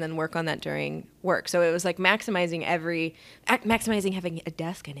other and then work on that during work. So it was maximizing having a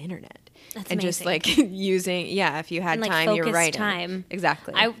desk and internet. That's and amazing. Just if you had and, time, you're writing. Time.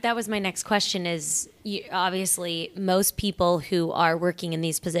 Exactly. That was my next question is, obviously most people who are working in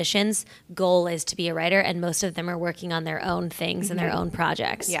these positions, goal is to be a writer, and most of them are working on their own things and their own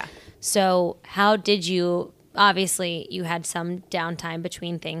projects. Yeah. So how did you, obviously you had some downtime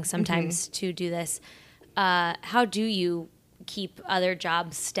between things sometimes to do this. How do you keep other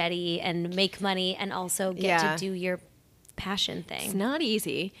jobs steady and make money and also get to do your passion thing? It's not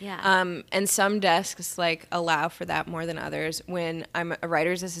easy. Yeah. And some desks allow for that more than others. When I'm a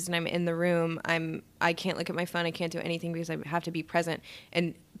writer's assistant, I'm in the room. I can't look at my phone. I can't do anything because I have to be present.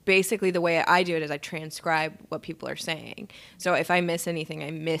 And basically the way I do it is I transcribe what people are saying. So if I miss anything,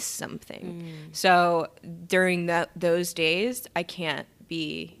 I miss something. So during those days, I can't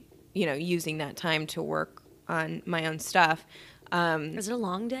be using that time to work on my own stuff. Is it a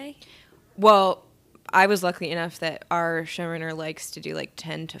long day? Well, I was lucky enough that our showrunner likes to do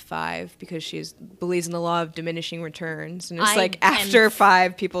 10 to 5 because she believes in the law of diminishing returns. And it's after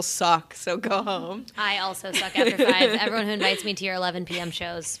 5, people suck, so go home. I also suck after 5. Everyone who invites me to your 11 p.m.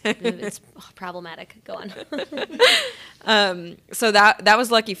 shows, it's problematic. Go on. So that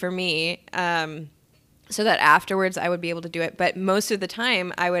was lucky for me. So that afterwards I would be able to do it. But most of the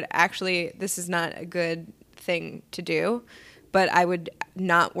time I would actually, this is not a good thing to do, but I would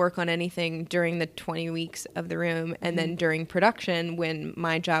not work on anything during the 20 weeks of the room. And then during production, when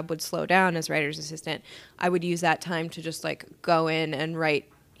my job would slow down as writer's assistant, I would use that time to just go in and write,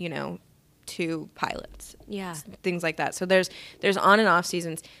 2 pilots. Yeah. Things like that. So there's on and off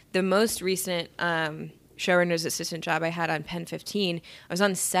seasons. The most recent showrunner's assistant job I had on Pen 15, I was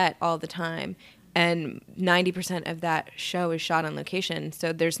on set all the time. And 90% of that show is shot on location.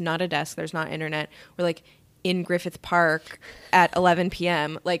 So there's not a desk, there's not internet. We're in Griffith Park at 11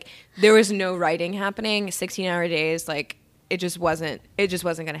 p.m. There was no writing happening, 16-hour days. It just wasn't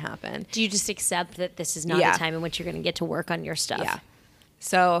going to happen. Do you just accept that this is not the time in which you're going to get to work on your stuff? Yeah.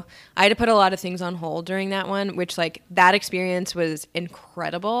 So I had to put a lot of things on hold during that one, which that experience was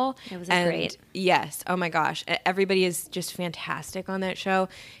incredible. It was great. Yes. Oh my gosh. Everybody is just fantastic on that show.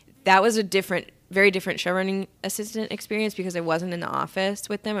 That was a very different showrunning assistant experience because I wasn't in the office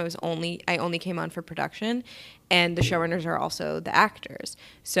with them. I only came on for production, and the showrunners are also the actors.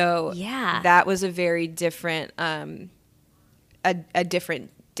 So that was a very different, a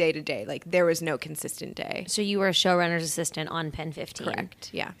different day to day. There was no consistent day. So you were a showrunner's assistant on Pen 15.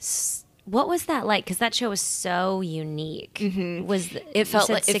 Correct. Yeah. What was that like? Because that show was so unique. It felt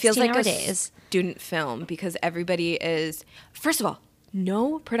it feels like a student film because everybody is, first of all,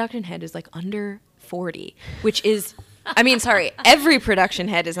 no production head is under 40, which is, every production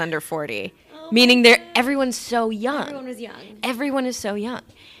head is under 40, meaning everyone's so young. Everyone was young. Everyone is so young,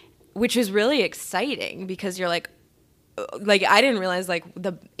 which is really exciting because you're I didn't realize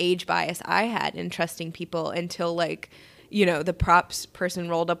the age bias I had in trusting people until the props person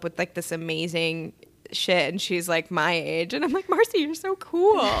rolled up with this amazing shit and she's my age and I'm Marcy, you're so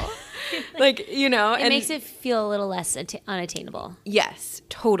cool. It makes it feel a little less unattainable. Yes,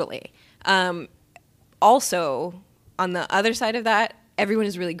 totally. Also on the other side of that, everyone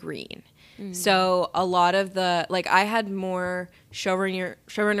is really green. So a lot of I had more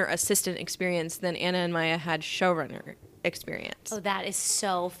showrunner assistant experience than Anna and Maya had showrunner experience. Oh, that is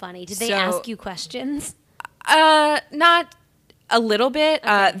so funny. Did they ask you questions? Not a little bit.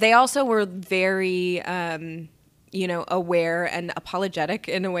 Okay. They also were very, aware and apologetic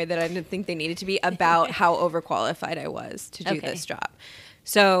in a way that I didn't think they needed to be about how overqualified I was to do this job.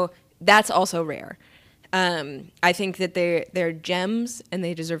 So that's also rare. I think that they're gems and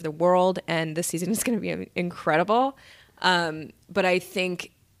they deserve the world, and this season is going to be incredible. But I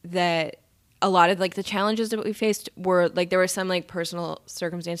think that a lot of like the challenges that we faced were like there were some like personal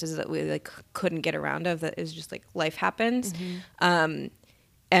circumstances that we like couldn't get around of, that is just like life happens.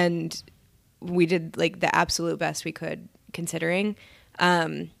 And we did like the absolute best we could considering.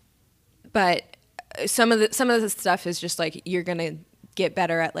 But some of the stuff is just like you're going to get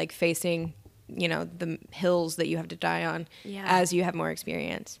better at like facing, the hills that you have to die on as you have more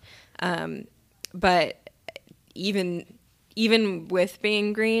experience. But even with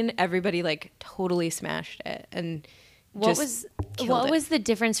being green, everybody like totally smashed it. And what was the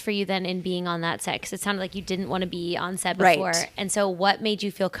difference for you then in being on that set? Because it sounded like you didn't want to be on set before. Right. And so what made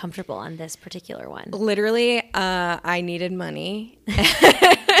you feel comfortable on this particular one? Literally, I needed money.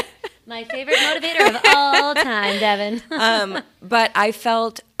 My favorite motivator of all time, Devon. But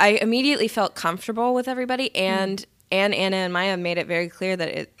I immediately felt comfortable with everybody, and Anna and Maya made it very clear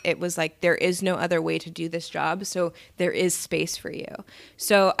that it was like there is no other way to do this job, so there is space for you.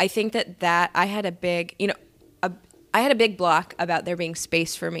 So I think that I had a big, I had a big block about there being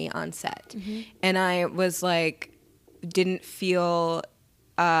space for me on set, and I was like, didn't feel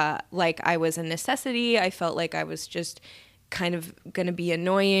like I was a necessity. I felt like I was just kind of going to be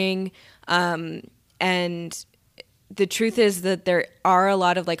annoying, and the truth is that there are a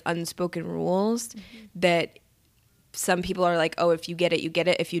lot of like unspoken rules that some people are like, oh, if you get it, you get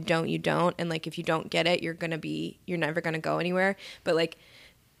it. If you don't, you don't. And like, if you don't get it, you're never going to go anywhere. But like,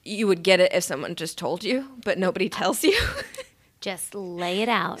 you would get it if someone just told you, but nobody tells you. Just lay it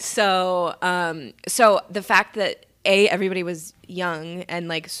out. So the fact that everybody was young and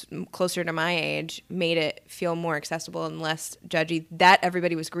like closer to my age made it feel more accessible and less judgy, that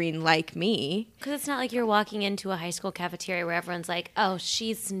everybody was green like me. Because it's not like you're walking into a high school cafeteria where everyone's like, oh,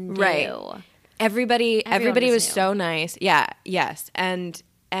 she's new. Right. Everybody was so nice. Yeah. Yes. And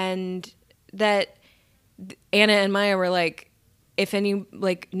that Anna and Maya were like, if any,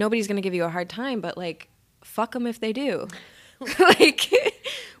 like, nobody's going to give you a hard time, but like, fuck them if they do. Like,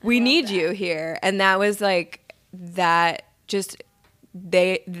 we need you here. And that was like, that just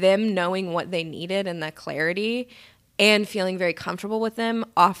them knowing what they needed and that clarity and feeling very comfortable with them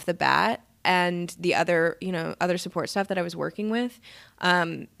off the bat, and the other support staff that I was working with,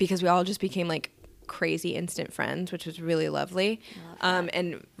 because we all just became like crazy instant friends, which was really lovely,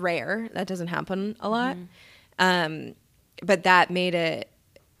 and rare. That doesn't happen a lot. But that made it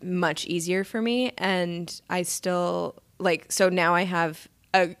much easier for me, and I still like, so now I have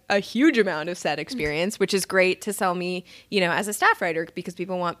a huge amount of set experience, which is great to sell me, as a staff writer, because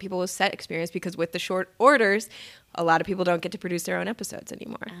people want people with set experience, because with the short orders, a lot of people don't get to produce their own episodes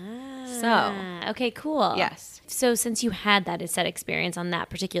anymore. Okay, cool. Yes. So since you had that set experience on that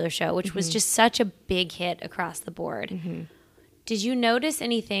particular show, which was just such a big hit across the board, did you notice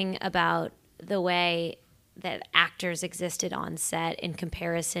anything about the way that actors existed on set in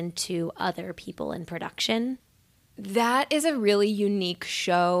comparison to other people in production? That is a really unique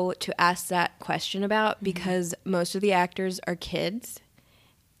show to ask that question about, because most of the actors are kids.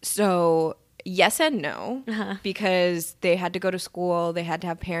 So yes and no, because they had to go to school, they had to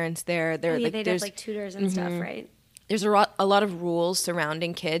have parents there. They'd have like tutors and stuff, right? There's a lot of rules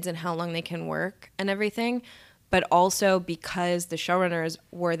surrounding kids and how long they can work and everything, but also because the showrunners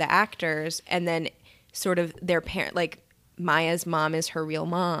were the actors, and then sort of their parent, like Maya's mom is her real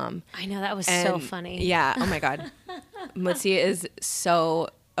mom. I know, that was so funny. Yeah. Oh my God. Mutsi is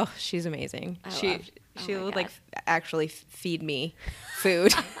she's amazing. She would like actually feed me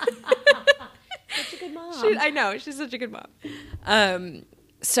food. Such a good mom. I know, she's such a good mom.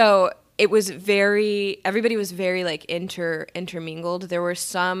 So it was everybody was very like intermingled. There were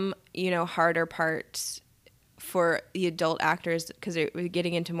some, harder parts for the adult actors because they were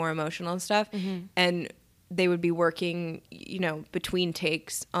getting into more emotional stuff, and they would be working, between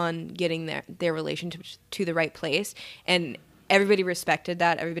takes on getting their relationship to the right place. And everybody respected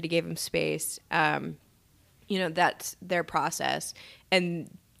that. Everybody gave them space. That's their process. And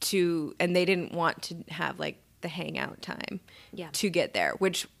they didn't want to have like the hangout time to get there,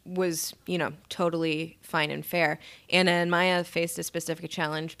 which was, totally fine and fair. Anna and Maya faced a specific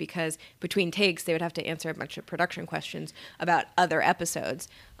challenge because between takes, they would have to answer a bunch of production questions about other episodes.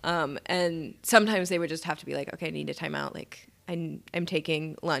 And sometimes they would just have to be like, okay, I need a timeout. Like I'm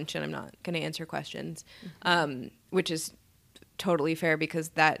taking lunch and I'm not going to answer questions, which is totally fair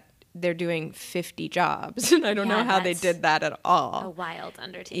because they're doing 50 jobs. And I don't know how they did that at all. A wild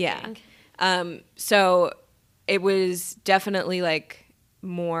undertaking. Yeah. So it was definitely like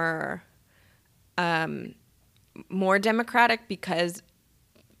more democratic because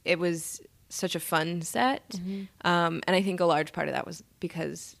it was such a fun set. Mm-hmm. And I think a large part of that was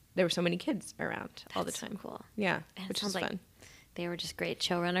because there were so many kids around all the time. So cool. Yeah, And which it sounds was like fun. they were just great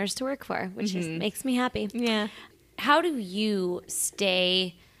showrunners to work for, which just makes me happy. Yeah. How do you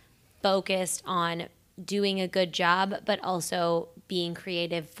stay focused on doing a good job, but also being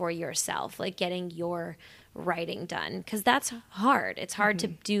creative for yourself, like getting your writing done? Because that's hard. It's hard to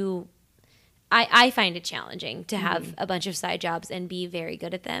do. I find it challenging to have a bunch of side jobs and be very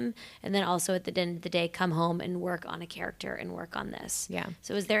good at them. And then also at the end of the day, come home and work on a character and work on this. Yeah.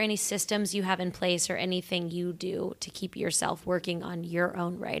 So is there any systems you have in place or anything you do to keep yourself working on your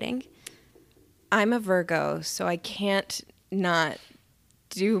own writing? I'm a Virgo, so I can't not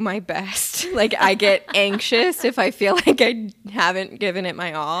do my best. Like, I get anxious if I feel like I haven't given it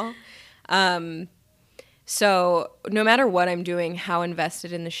my all. So no matter what I'm doing, how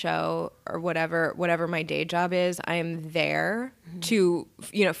invested in the show or whatever my day job is, I am there to,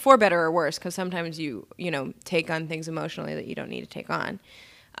 for better or worse, because sometimes you take on things emotionally that you don't need to take on,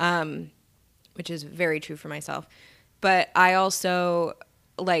 which is very true for myself. But I also,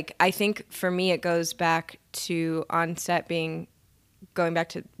 I think for me, it goes back to on set going back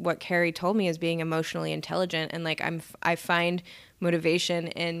to what Carrie told me as being emotionally intelligent. And I find motivation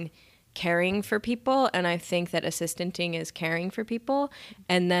in caring for people, and I think that assistanting is caring for people.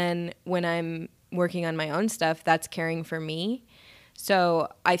 And then when I'm working on my own stuff, that's caring for me. So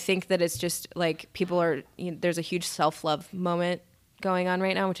I think that it's just like people are, there's a huge self-love moment going on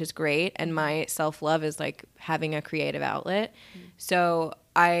right now, which is great. And my self-love is like having a creative outlet. So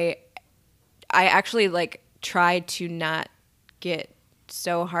I actually try to not get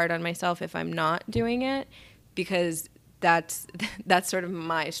so hard on myself if I'm not doing it, because that's sort of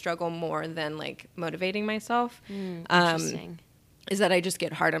my struggle more than motivating myself. Interesting. Is that I just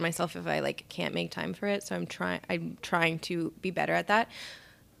get hard on myself if I can't make time for it. So I'm trying to be better at that.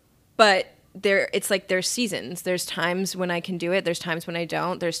 But there's seasons. There's times when I can do it. There's times when I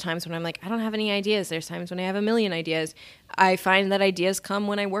don't. There's times when I'm I don't have any ideas. There's times when I have a million ideas. I find that ideas come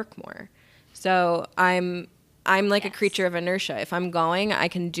when I work more. So I'm like a creature of inertia. If I'm going, I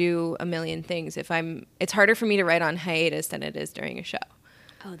can do a million things. It's harder for me to write on hiatus than it is during a show.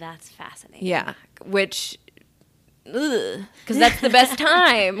 Oh, that's fascinating. Yeah, which, because that's the best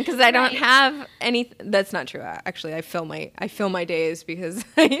time. Because I don't have any. That's not true. Actually, I fill my days because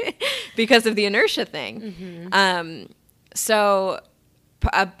because of the inertia thing. So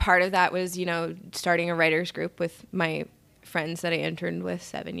a part of that was starting a writers group with my friends that I interned with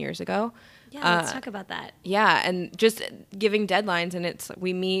 7 years ago. Yeah, let's talk about that. Yeah, and just giving deadlines, and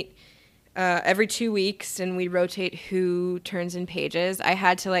we meet every 2 weeks, and we rotate who turns in pages. I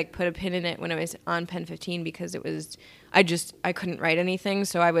had to put a pin in it when I was on Pen 15 because it was I couldn't write anything,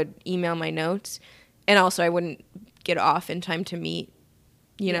 so I would email my notes, and also I wouldn't get off in time to meet,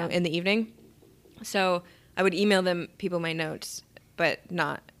 in the evening. So I would email people my notes, but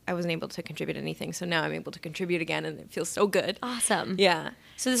I wasn't able to contribute anything. So now I'm able to contribute again, and it feels so good. Awesome. Yeah.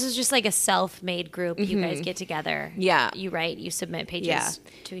 So this is just a self-made group. You guys get together. Yeah. You write, you submit pages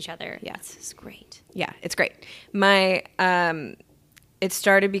to each other. Yeah. It's great. Yeah, it's great. It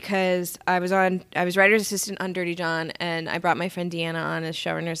started because I was writer's assistant on Dirty John, and I brought my friend Deanna on as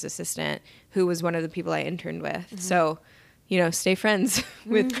showrunner's assistant, who was one of the people I interned with. So, stay friends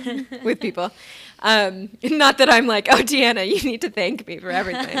with people. Not that I'm oh, Deanna, you need to thank me for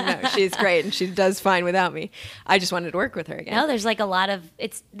everything. No, she's great, and she does fine without me. I just wanted to work with her again. No, there's a lot of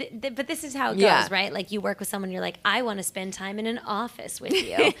but this is how it goes, right? You work with someone, you're I want to spend time in an office with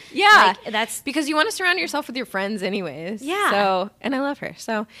you. Yeah, that's because you want to surround yourself with your friends, anyways. Yeah. So, and I love her.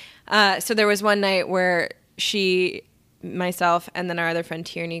 So, so there was one night where myself, and then our other friend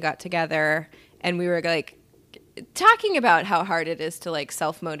Tierney got together, and we were talking about how hard it is to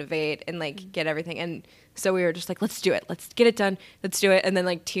self-motivate and get everything. And so we were just let's do it. Let's get it done. Let's do it. And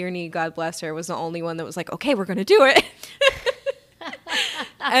then Tierney, God bless her, was the only one that was okay, we're going to do it.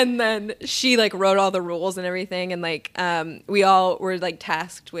 And then she wrote all the rules and everything. And we all were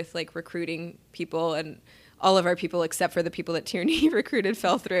tasked with recruiting people, and all of our people except for the people that Tierney recruited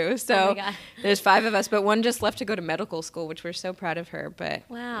fell through. So there's 5 of us, but one just left to go to medical school, which we're so proud of her. But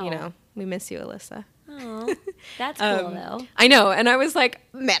wow, we miss you, Alyssa. Oh, that's cool though. I know, and I was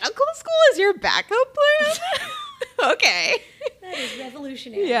medical school is your backup plan? Okay. That is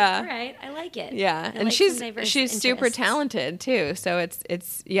revolutionary. Yeah. All right, I like it. Yeah, and she's super talented too. So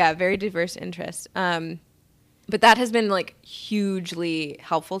it's very diverse interests. But that has been hugely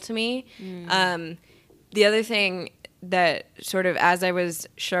helpful to me. The other thing that sort of, as I was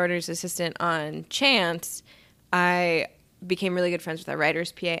showrunner's assistant on Chance, I became really good friends with our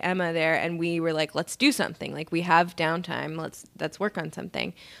writer's PA, Emma, there, and we were like, let's do something. Like, we have downtime. Let's work on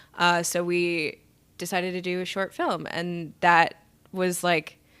something. So we decided to do a short film, and that was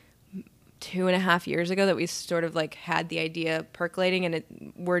like 2.5 years ago that we sort of like had the idea percolating,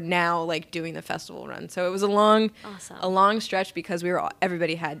 and we're now like doing the festival run. So it was a long stretch because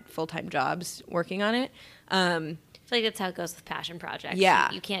everybody had full-time jobs working on it. I feel like that's how it goes with passion projects. Yeah.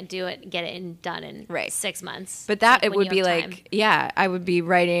 You can't do it, get it done in 6 months. But that it would be like, I would be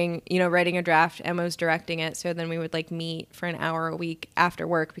writing a draft. Emma was directing it. So then we would like meet for an hour a week after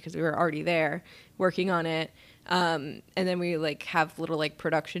work because we were already there working on it. And then we like have little like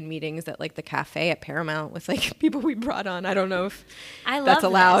production meetings at like the cafe at Paramount with like people we brought on. I don't know if that's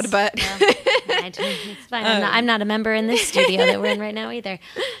allowed, but it's fine. I'm not a member in this studio that we're in right now either.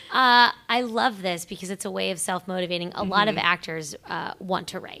 I love this because it's a way of self-motivating. A lot of actors want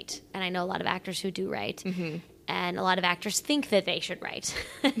to write, and I know a lot of actors who do write, and a lot of actors think that they should write.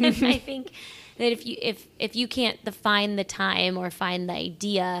 And I think that if you can't find the time or find the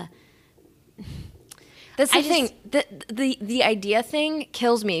idea. That's the thing. The idea thing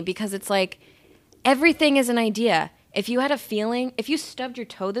kills me because it's like everything is an idea. If you had a feeling, if you stubbed your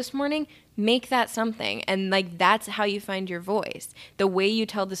toe this morning, make that something. And like that's how you find your voice. The way you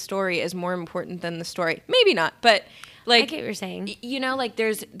tell the story is more important than the story. Maybe not, but like I get what you're saying. You know, like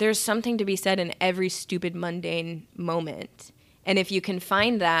there's something to be said in every stupid mundane moment. And if you can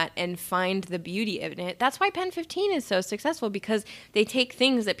find that and find the beauty in it, that's why Pen 15 is so successful, because they take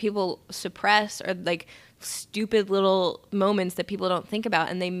things that people suppress or like stupid little moments that people don't think about,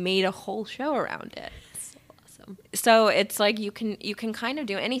 and they made a whole show around it. So awesome. So it's like you can kind of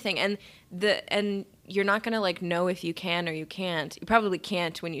do anything, and you're not gonna like know if you can or you can't. You probably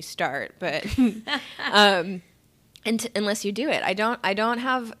can't when you start, but unless you do it. I don't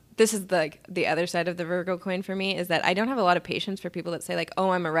have. This is the other side of the Virgo coin for me, is that I don't have a lot of patience for people that say like, oh,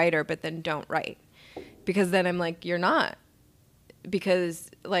 I'm a writer, but then don't write. Because then I'm like, you're not.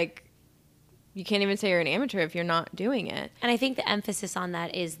 Because like, you can't even say you're an amateur if you're not doing it. And I think the emphasis on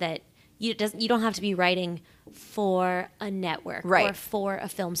that is that you don't have to be writing for a network or for a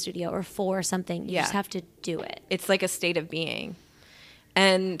film studio or for something. You just have to do it. It's like a state of being.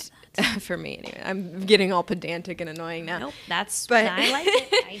 And for me, anyway, I'm getting all pedantic and annoying now. Nope, I like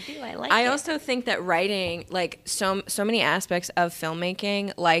it. I like it. I also think that writing, like so many aspects of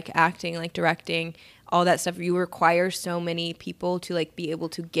filmmaking, like acting, like directing, all that stuff, you require so many people to like be able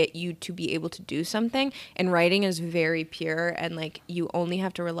to get you to be able to do something. And writing is very pure, and like you only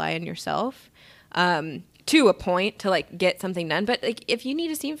have to rely on yourself. To a point to like get something done. But like if you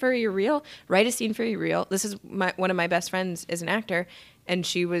need a scene for your reel, write a scene for your reel. This is one of my best friends is an actor, and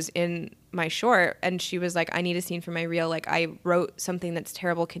she was in my short, and she was like, I need a scene for my reel. Like I wrote something that's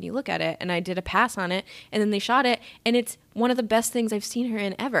terrible. Can you look at it? And I did a pass on it, and then they shot it, and it's one of the best things I've seen her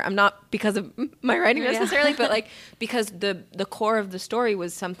in ever. I'm not because of my writing necessarily, but like because the core of the story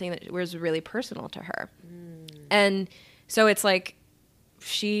was something that was really personal to her. And so it's like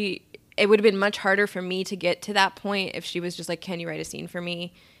it would have been much harder for me to get to that point if she was just like, can you write a scene for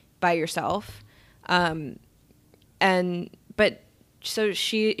me by yourself? But so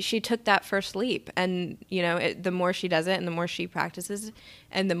she took that first leap, and you know, the more she does it and the more she practices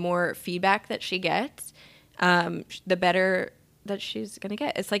and the more feedback that she gets, the better that she's going to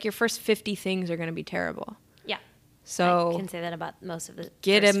get. It's like your first 50 things are going to be terrible. Yeah. So I can say that about most of the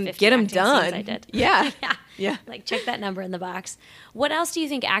get first them 50 done. scenes I did. Yeah. Yeah. Like check that number in the box. What else do you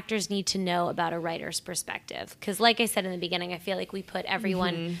think actors need to know about a writer's perspective? Because like I said in the beginning, I feel like we put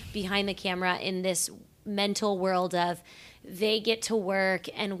everyone behind the camera in this mental world of they get to work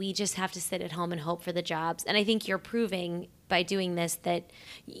and we just have to sit at home and hope for the jobs. And I think you're proving by doing this that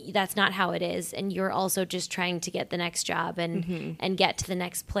that's not how it is. And you're also just trying to get the next job and get to the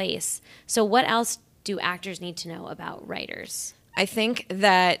next place. So what else do actors need to know about writers? I think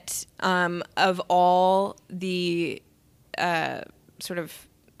that of all the sort of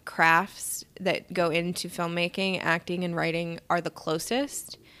crafts that go into filmmaking, acting and writing are the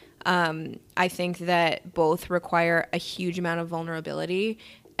closest. I think that both require a huge amount of vulnerability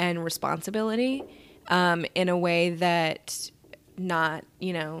and responsibility in a way that not,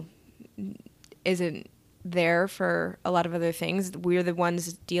 isn't there for a lot of other things. We're the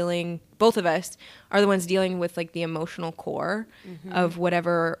ones both of us are the ones dealing with like the emotional core of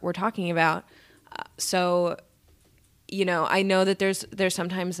whatever we're talking about. So, I know that there's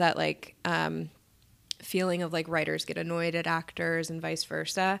sometimes that like feeling of like writers get annoyed at actors and vice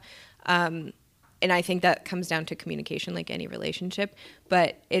versa. And I think that comes down to communication, like any relationship.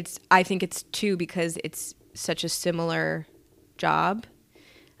 But I think it's too, because it's such a similar job.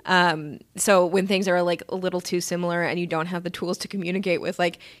 So when things are like a little too similar and you don't have the tools to communicate with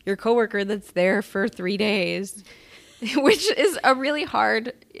like your coworker that's there for 3 days, which is a really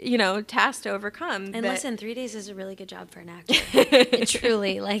hard, task to overcome. And listen, 3 days is a really good job for an actor. It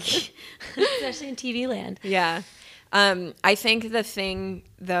truly, like, especially in TV land. Yeah. I think the thing,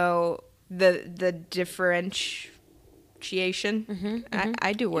 though, the differentiation,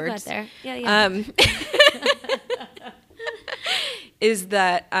 I do words. You got there. Yeah. Is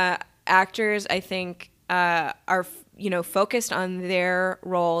that actors, I think, are focused on their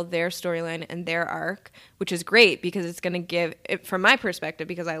role, their storyline, and their arc, which is great because it's going to give, from my perspective,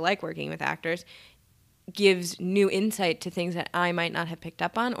 because I like working with actors, gives new insight to things that I might not have picked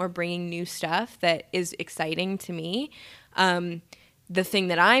up on or bringing new stuff that is exciting to me. The thing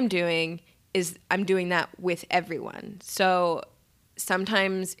that I'm doing is I'm doing that with everyone. So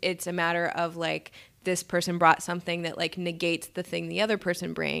sometimes it's a matter of like, this person brought something that like negates the thing the other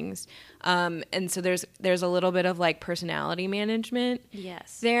person brings. And so there's a little bit of like personality management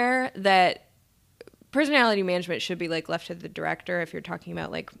there, that personality management should be like left to the director if you're talking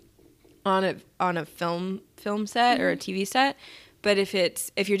about like on a film set or a TV set. But if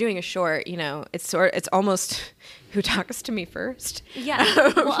you're doing a short, it's almost who talks to me first. Yeah.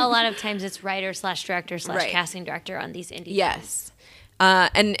 Well, a lot of times it's writer / director / casting director on these indie films.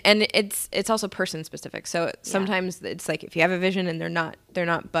 And it's also person specific. So sometimes it's like if you have a vision and they're not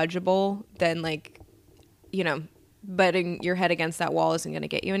budgeable, then like, butting your head against that wall isn't going to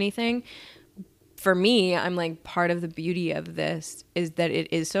get you anything. For me, I'm like, part of the beauty of this is that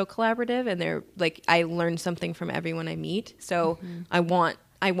it is so collaborative, and they're like, I learn something from everyone I meet. So I want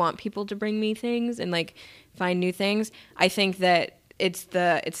people to bring me things and like find new things. I think that it's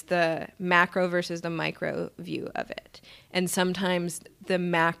the macro versus the micro view of it. And sometimes the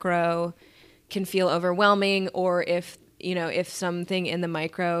macro can feel overwhelming, or if something in the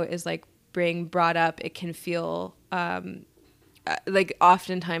micro is like being brought up, it can feel like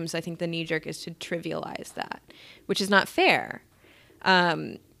oftentimes I think the knee jerk is to trivialize that, which is not fair.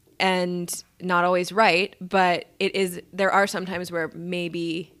 And not always right, but there are some times where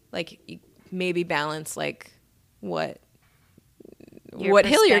maybe balance like what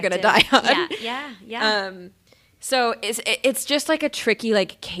hill you're going to die on. Yeah. So it's just like a tricky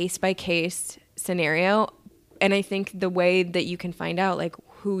like case by case scenario. And I think the way that you can find out like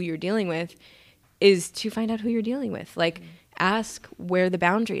who you're dealing with is to find out who you're dealing with. Like ask where the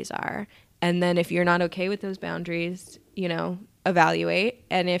boundaries are. And then if you're not okay with those boundaries, evaluate.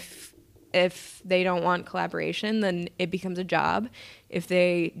 And if they don't want collaboration, then it becomes a job. If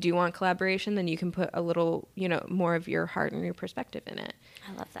they do want collaboration, then you can put a little, more of your heart and your perspective in it.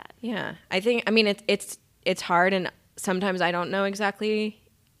 I love that. Yeah. It's hard, and sometimes I don't know exactly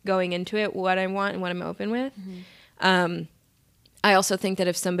going into it what I want and what I'm open with. I also think that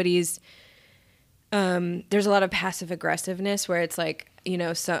if somebody's there's a lot of passive aggressiveness where it's like,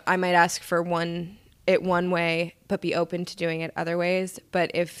 so I might ask for one way, but be open to doing it other ways. But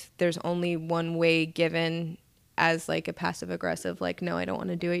if there's only one way given as like a passive aggressive, like, no, I don't want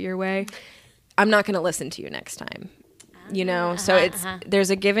to do it your way, I'm not going to listen to you next time, So there's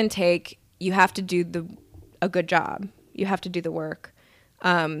a give and take. You have to do a good job. You have to do the work.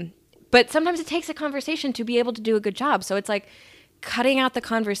 But sometimes it takes a conversation to be able to do a good job. So it's like cutting out the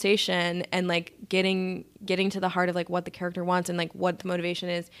conversation and like getting to the heart of like what the character wants and like what the motivation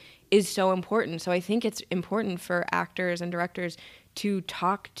is so important. So I think it's important for actors and directors to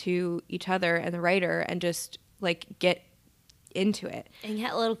talk to each other and the writer and just like get into it. And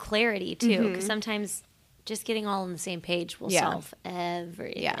get a little clarity too, because sometimes just getting all on the same page will solve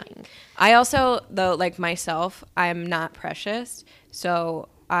everything. Yeah. I also, though, like myself, I'm not precious. So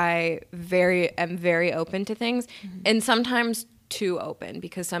I am very open to things, and sometimes too open,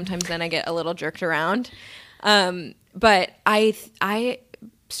 because sometimes then I get a little jerked around. But I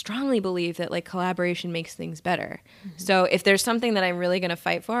strongly believe that like collaboration makes things better. So if there's something that I'm really going to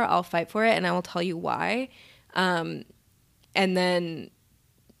fight for, I'll fight for it, and I will tell you why. And then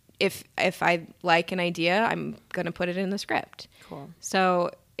if I like an idea, I'm going to put it in the script. Cool.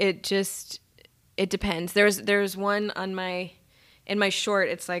 So it depends. There's one in my short,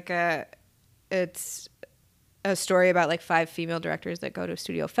 it's a story about like 5 female directors that go to a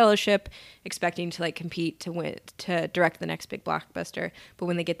studio fellowship expecting to like compete to direct the next big blockbuster, but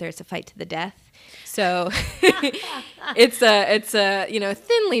when they get there it's a fight to the death. So it's a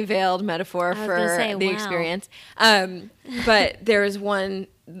thinly veiled metaphor for the experience. But there was one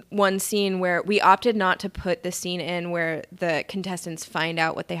scene where we opted not to put the scene in where the contestants find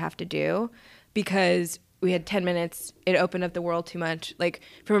out what they have to do, because we had 10 minutes. It opened up the world too much. Like,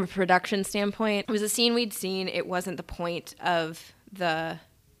 from a production standpoint, it was a scene we'd seen. It wasn't the point of the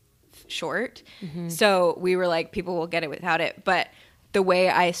short. So we were like, people will get it without it. But the way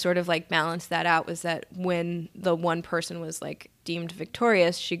I sort of like balanced that out was that when the one person was like deemed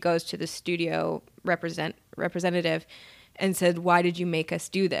victorious, she goes to the studio representative and said, why did you make us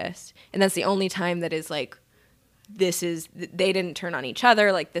do this? And that's the only time that is like, they didn't turn on each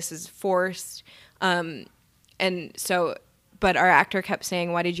other. Like, this is forced. And so, but our actor kept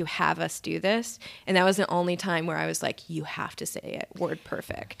saying, why did you have us do this? And that was the only time where I was like, you have to say it word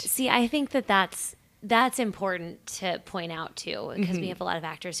perfect. See, I think that's important to point out too, because we have a lot of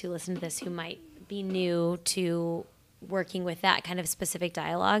actors who listen to this who might be new to working with that kind of specific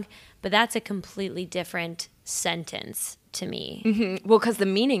dialogue, but that's a completely different sentence to me. Well, because the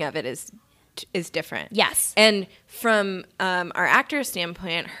meaning of it is different. Yes. And from our actor's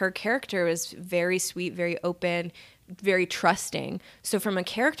standpoint, her character was very sweet, very open, very trusting. So from a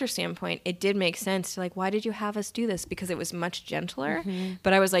character standpoint, it did make sense to like, why did you have us do this? Because it was much gentler.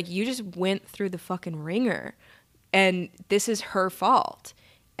 But I was like, you just went through the fucking ringer, and this is her fault.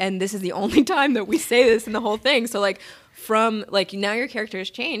 And this is the only time that we say this in the whole thing. So like, from like, now your character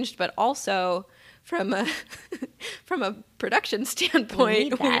has changed, but also from a production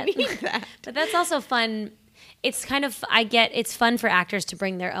standpoint, we need that. But that's also fun. It's kind of, it's fun for actors to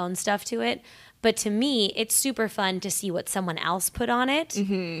bring their own stuff to it. But to me, it's super fun to see what someone else put on it.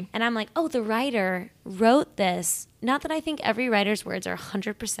 And I'm like, oh, the writer wrote this. Not that I think every writer's words are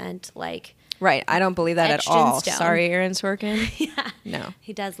 100% like... Right. I don't believe that at all. Sorry, Aaron Sorkin. Yeah. No.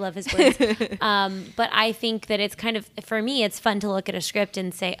 He does love his words. But I think that it's kind of, for me, it's fun to look at a script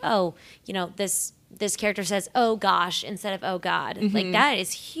and say, oh, you know, this character says, oh gosh, instead of oh God. Like, that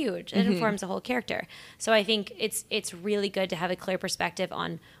is huge. It informs the whole character. So I think it's really good to have a clear perspective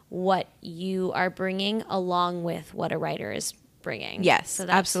on what you are bringing along with what a writer is bringing. Yes, so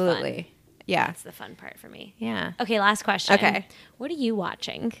that's absolutely. Fun. Yeah. That's the fun part for me. Yeah. Okay, last question. Okay. What are you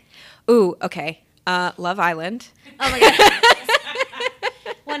watching? Ooh, okay. Love Island. Oh my God.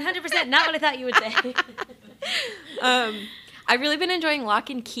 100% not what I thought you would say. I've really been enjoying Lock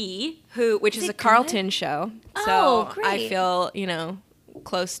and Key, which is a Carlton show. Oh, so great. I feel,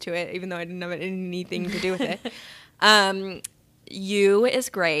 close to it, even though I didn't have anything to do with it. You is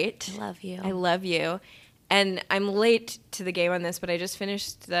great. I love you. I love you. And I'm late to the game on this, but I just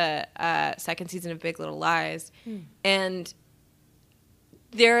finished the second season of Big Little Lies. And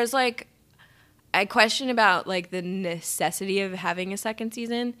there's like, I question about like the necessity of having a second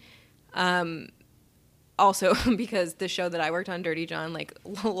season. Also because the show that I worked on, Dirty John, like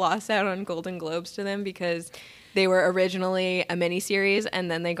lost out on Golden Globes to them because they were originally a miniseries and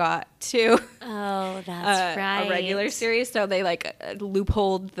then they got to that's right. a regular series. So they like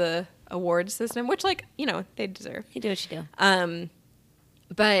loopholed the award system, which like, they deserve. You do what you do.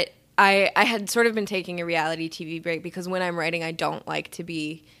 But I had sort of been taking a reality TV break because when I'm writing, I don't like to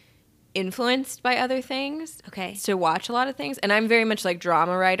be influenced by other things. Okay. To watch a lot of things. And I'm very much like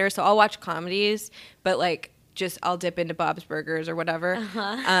drama writer, so I'll watch comedies, but like just I'll dip into Bob's Burgers or whatever.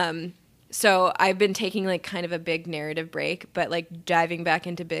 So I've been taking like kind of a big narrative break, but like diving back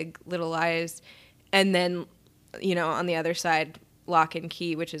into Big Little Lies, and then on the other side, Lock and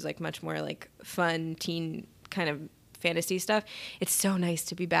Key, which is like much more like fun teen kind of fantasy stuff. It's so nice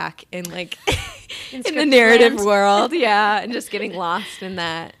to be back in like in the narrative world, and just getting lost in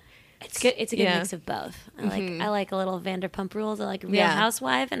that. It's good. It's a good mix of both. I like a little Vanderpump Rules. I like Real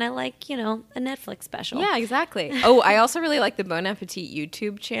Housewife, and I like a Netflix special. Yeah, exactly. Oh, I also really like the Bon Appetit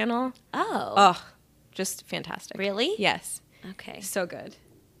YouTube channel. Oh, just fantastic. Really? Yes. Okay. So good.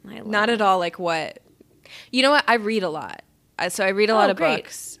 Not at all like what. You know what? I read a lot. So I read a lot of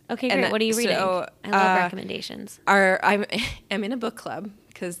books. Okay, great. What are you reading? I love recommendations. I'm in a book club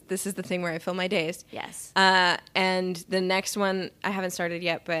because this is the thing where I fill my days. Yes. And the next one I haven't started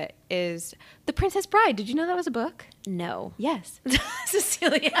yet, but is The Princess Bride. Did you know that was a book? No. Yes.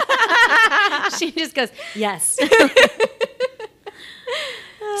 Cecilia. She just goes, yes.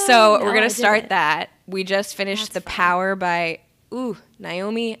 So we're going to start that. We just finished The Power by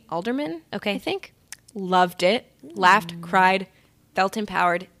Naomi Alderman. Okay. I think. Loved it. Laughed, cried, felt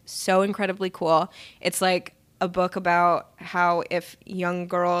empowered. So incredibly cool. It's like a book about how if young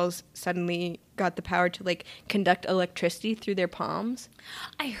girls suddenly got the power to like conduct electricity through their palms.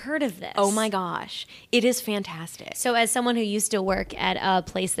 I heard of this. Oh my gosh. It is fantastic. So as someone who used to work at a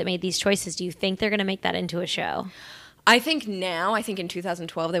place that made these choices, do you think they're going to make that into a show? I think in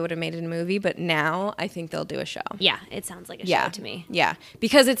 2012 they would have made it a movie, but now I think they'll do a show. Yeah, it sounds like a show to me. Yeah,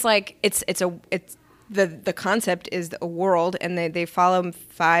 because it's like the concept is a world, and they follow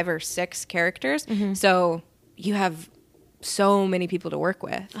 5 or 6 characters. So you have so many people to work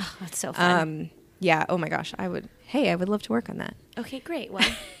with. Oh, that's so fun. Yeah. Oh my gosh, I would hey, I would love to work on that. Okay, great. Well,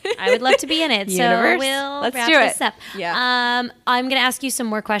 I would love to be in it. So Universe, we'll let's wrap do this it. up. Yeah. I'm going to ask you some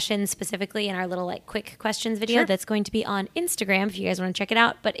more questions specifically in our little like quick questions video Sure. that's going to be on Instagram if you guys want to check it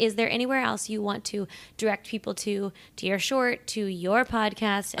out. But is there anywhere else you want to direct people to your short, to your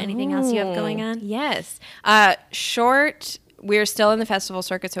podcast, anything else you have going on? Yes. Short, we're still in the festival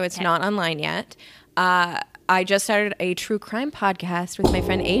circuit, so it's not online yet. I just started a true crime podcast with my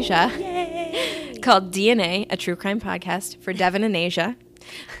friend Asia. Yay! Called DNA, a true crime podcast for Devon and Asia.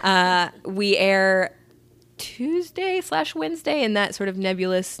 We air Tuesday/Wednesday in that sort of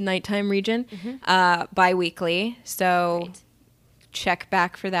nebulous nighttime region, bi-weekly. So check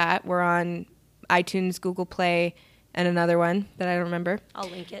back for that. We're on iTunes, Google Play, and another one that I don't remember. I'll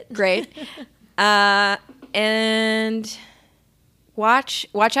link it. Great. And watch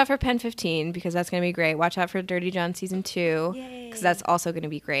out for Pen 15 because that's going to be great. Watch out for Dirty John Season 2 because that's also going to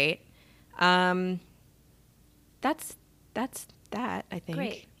be great. That's that, I think.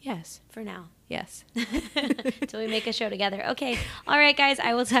 Great. Yes. For now. Yes. Till we make a show together. Okay. All right, guys.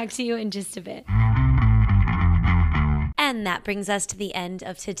 I will talk to you in just a bit. And that brings us to the end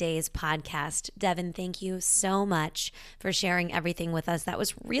of today's podcast. Devon, thank you so much for sharing everything with us. That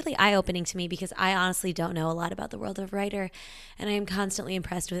was really eye-opening to me because I honestly don't know a lot about the world of writer, and I am constantly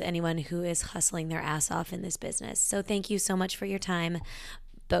impressed with anyone who is hustling their ass off in this business. So thank you so much for your time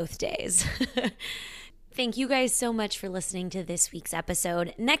both days. Thank you guys so much for listening to this week's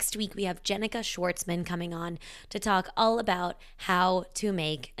episode. Next week, we have Jenica Schwartzman coming on to talk all about how to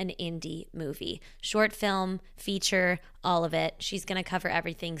make an indie movie. Short film, feature, all of it. She's going to cover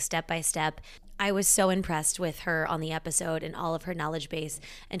everything step by step. I was so impressed with her on the episode and all of her knowledge base,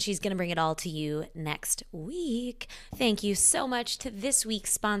 and she's going to bring it all to you next week. Thank you so much to this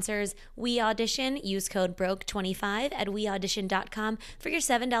week's sponsors, We Audition. Use code BROKE25 at weaudition.com for your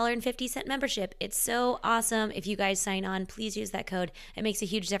 $7.50 membership. It's so awesome. If you guys sign on, please use that code. It makes a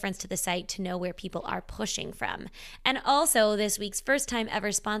huge difference to the site to know where people are pushing from. And also this week's first time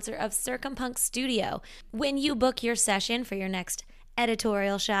ever sponsor of Circumpunk Studio. When you book your session for your next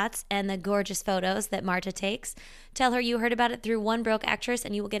editorial shots and the gorgeous photos that Marta takes, tell her you heard about it through One Broke Actress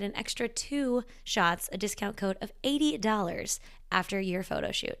and you will get an extra 2 shots, a discount code of $80 after your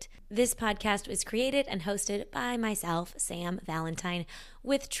photo shoot. This podcast was created and hosted by myself, Sam Valentine,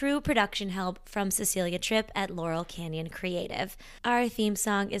 with true production help from Cecilia Tripp at Laurel Canyon Creative. Our theme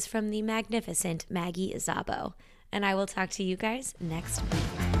song is from the magnificent Maggie Zabo. And I will talk to you guys next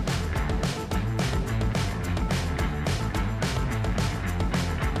week.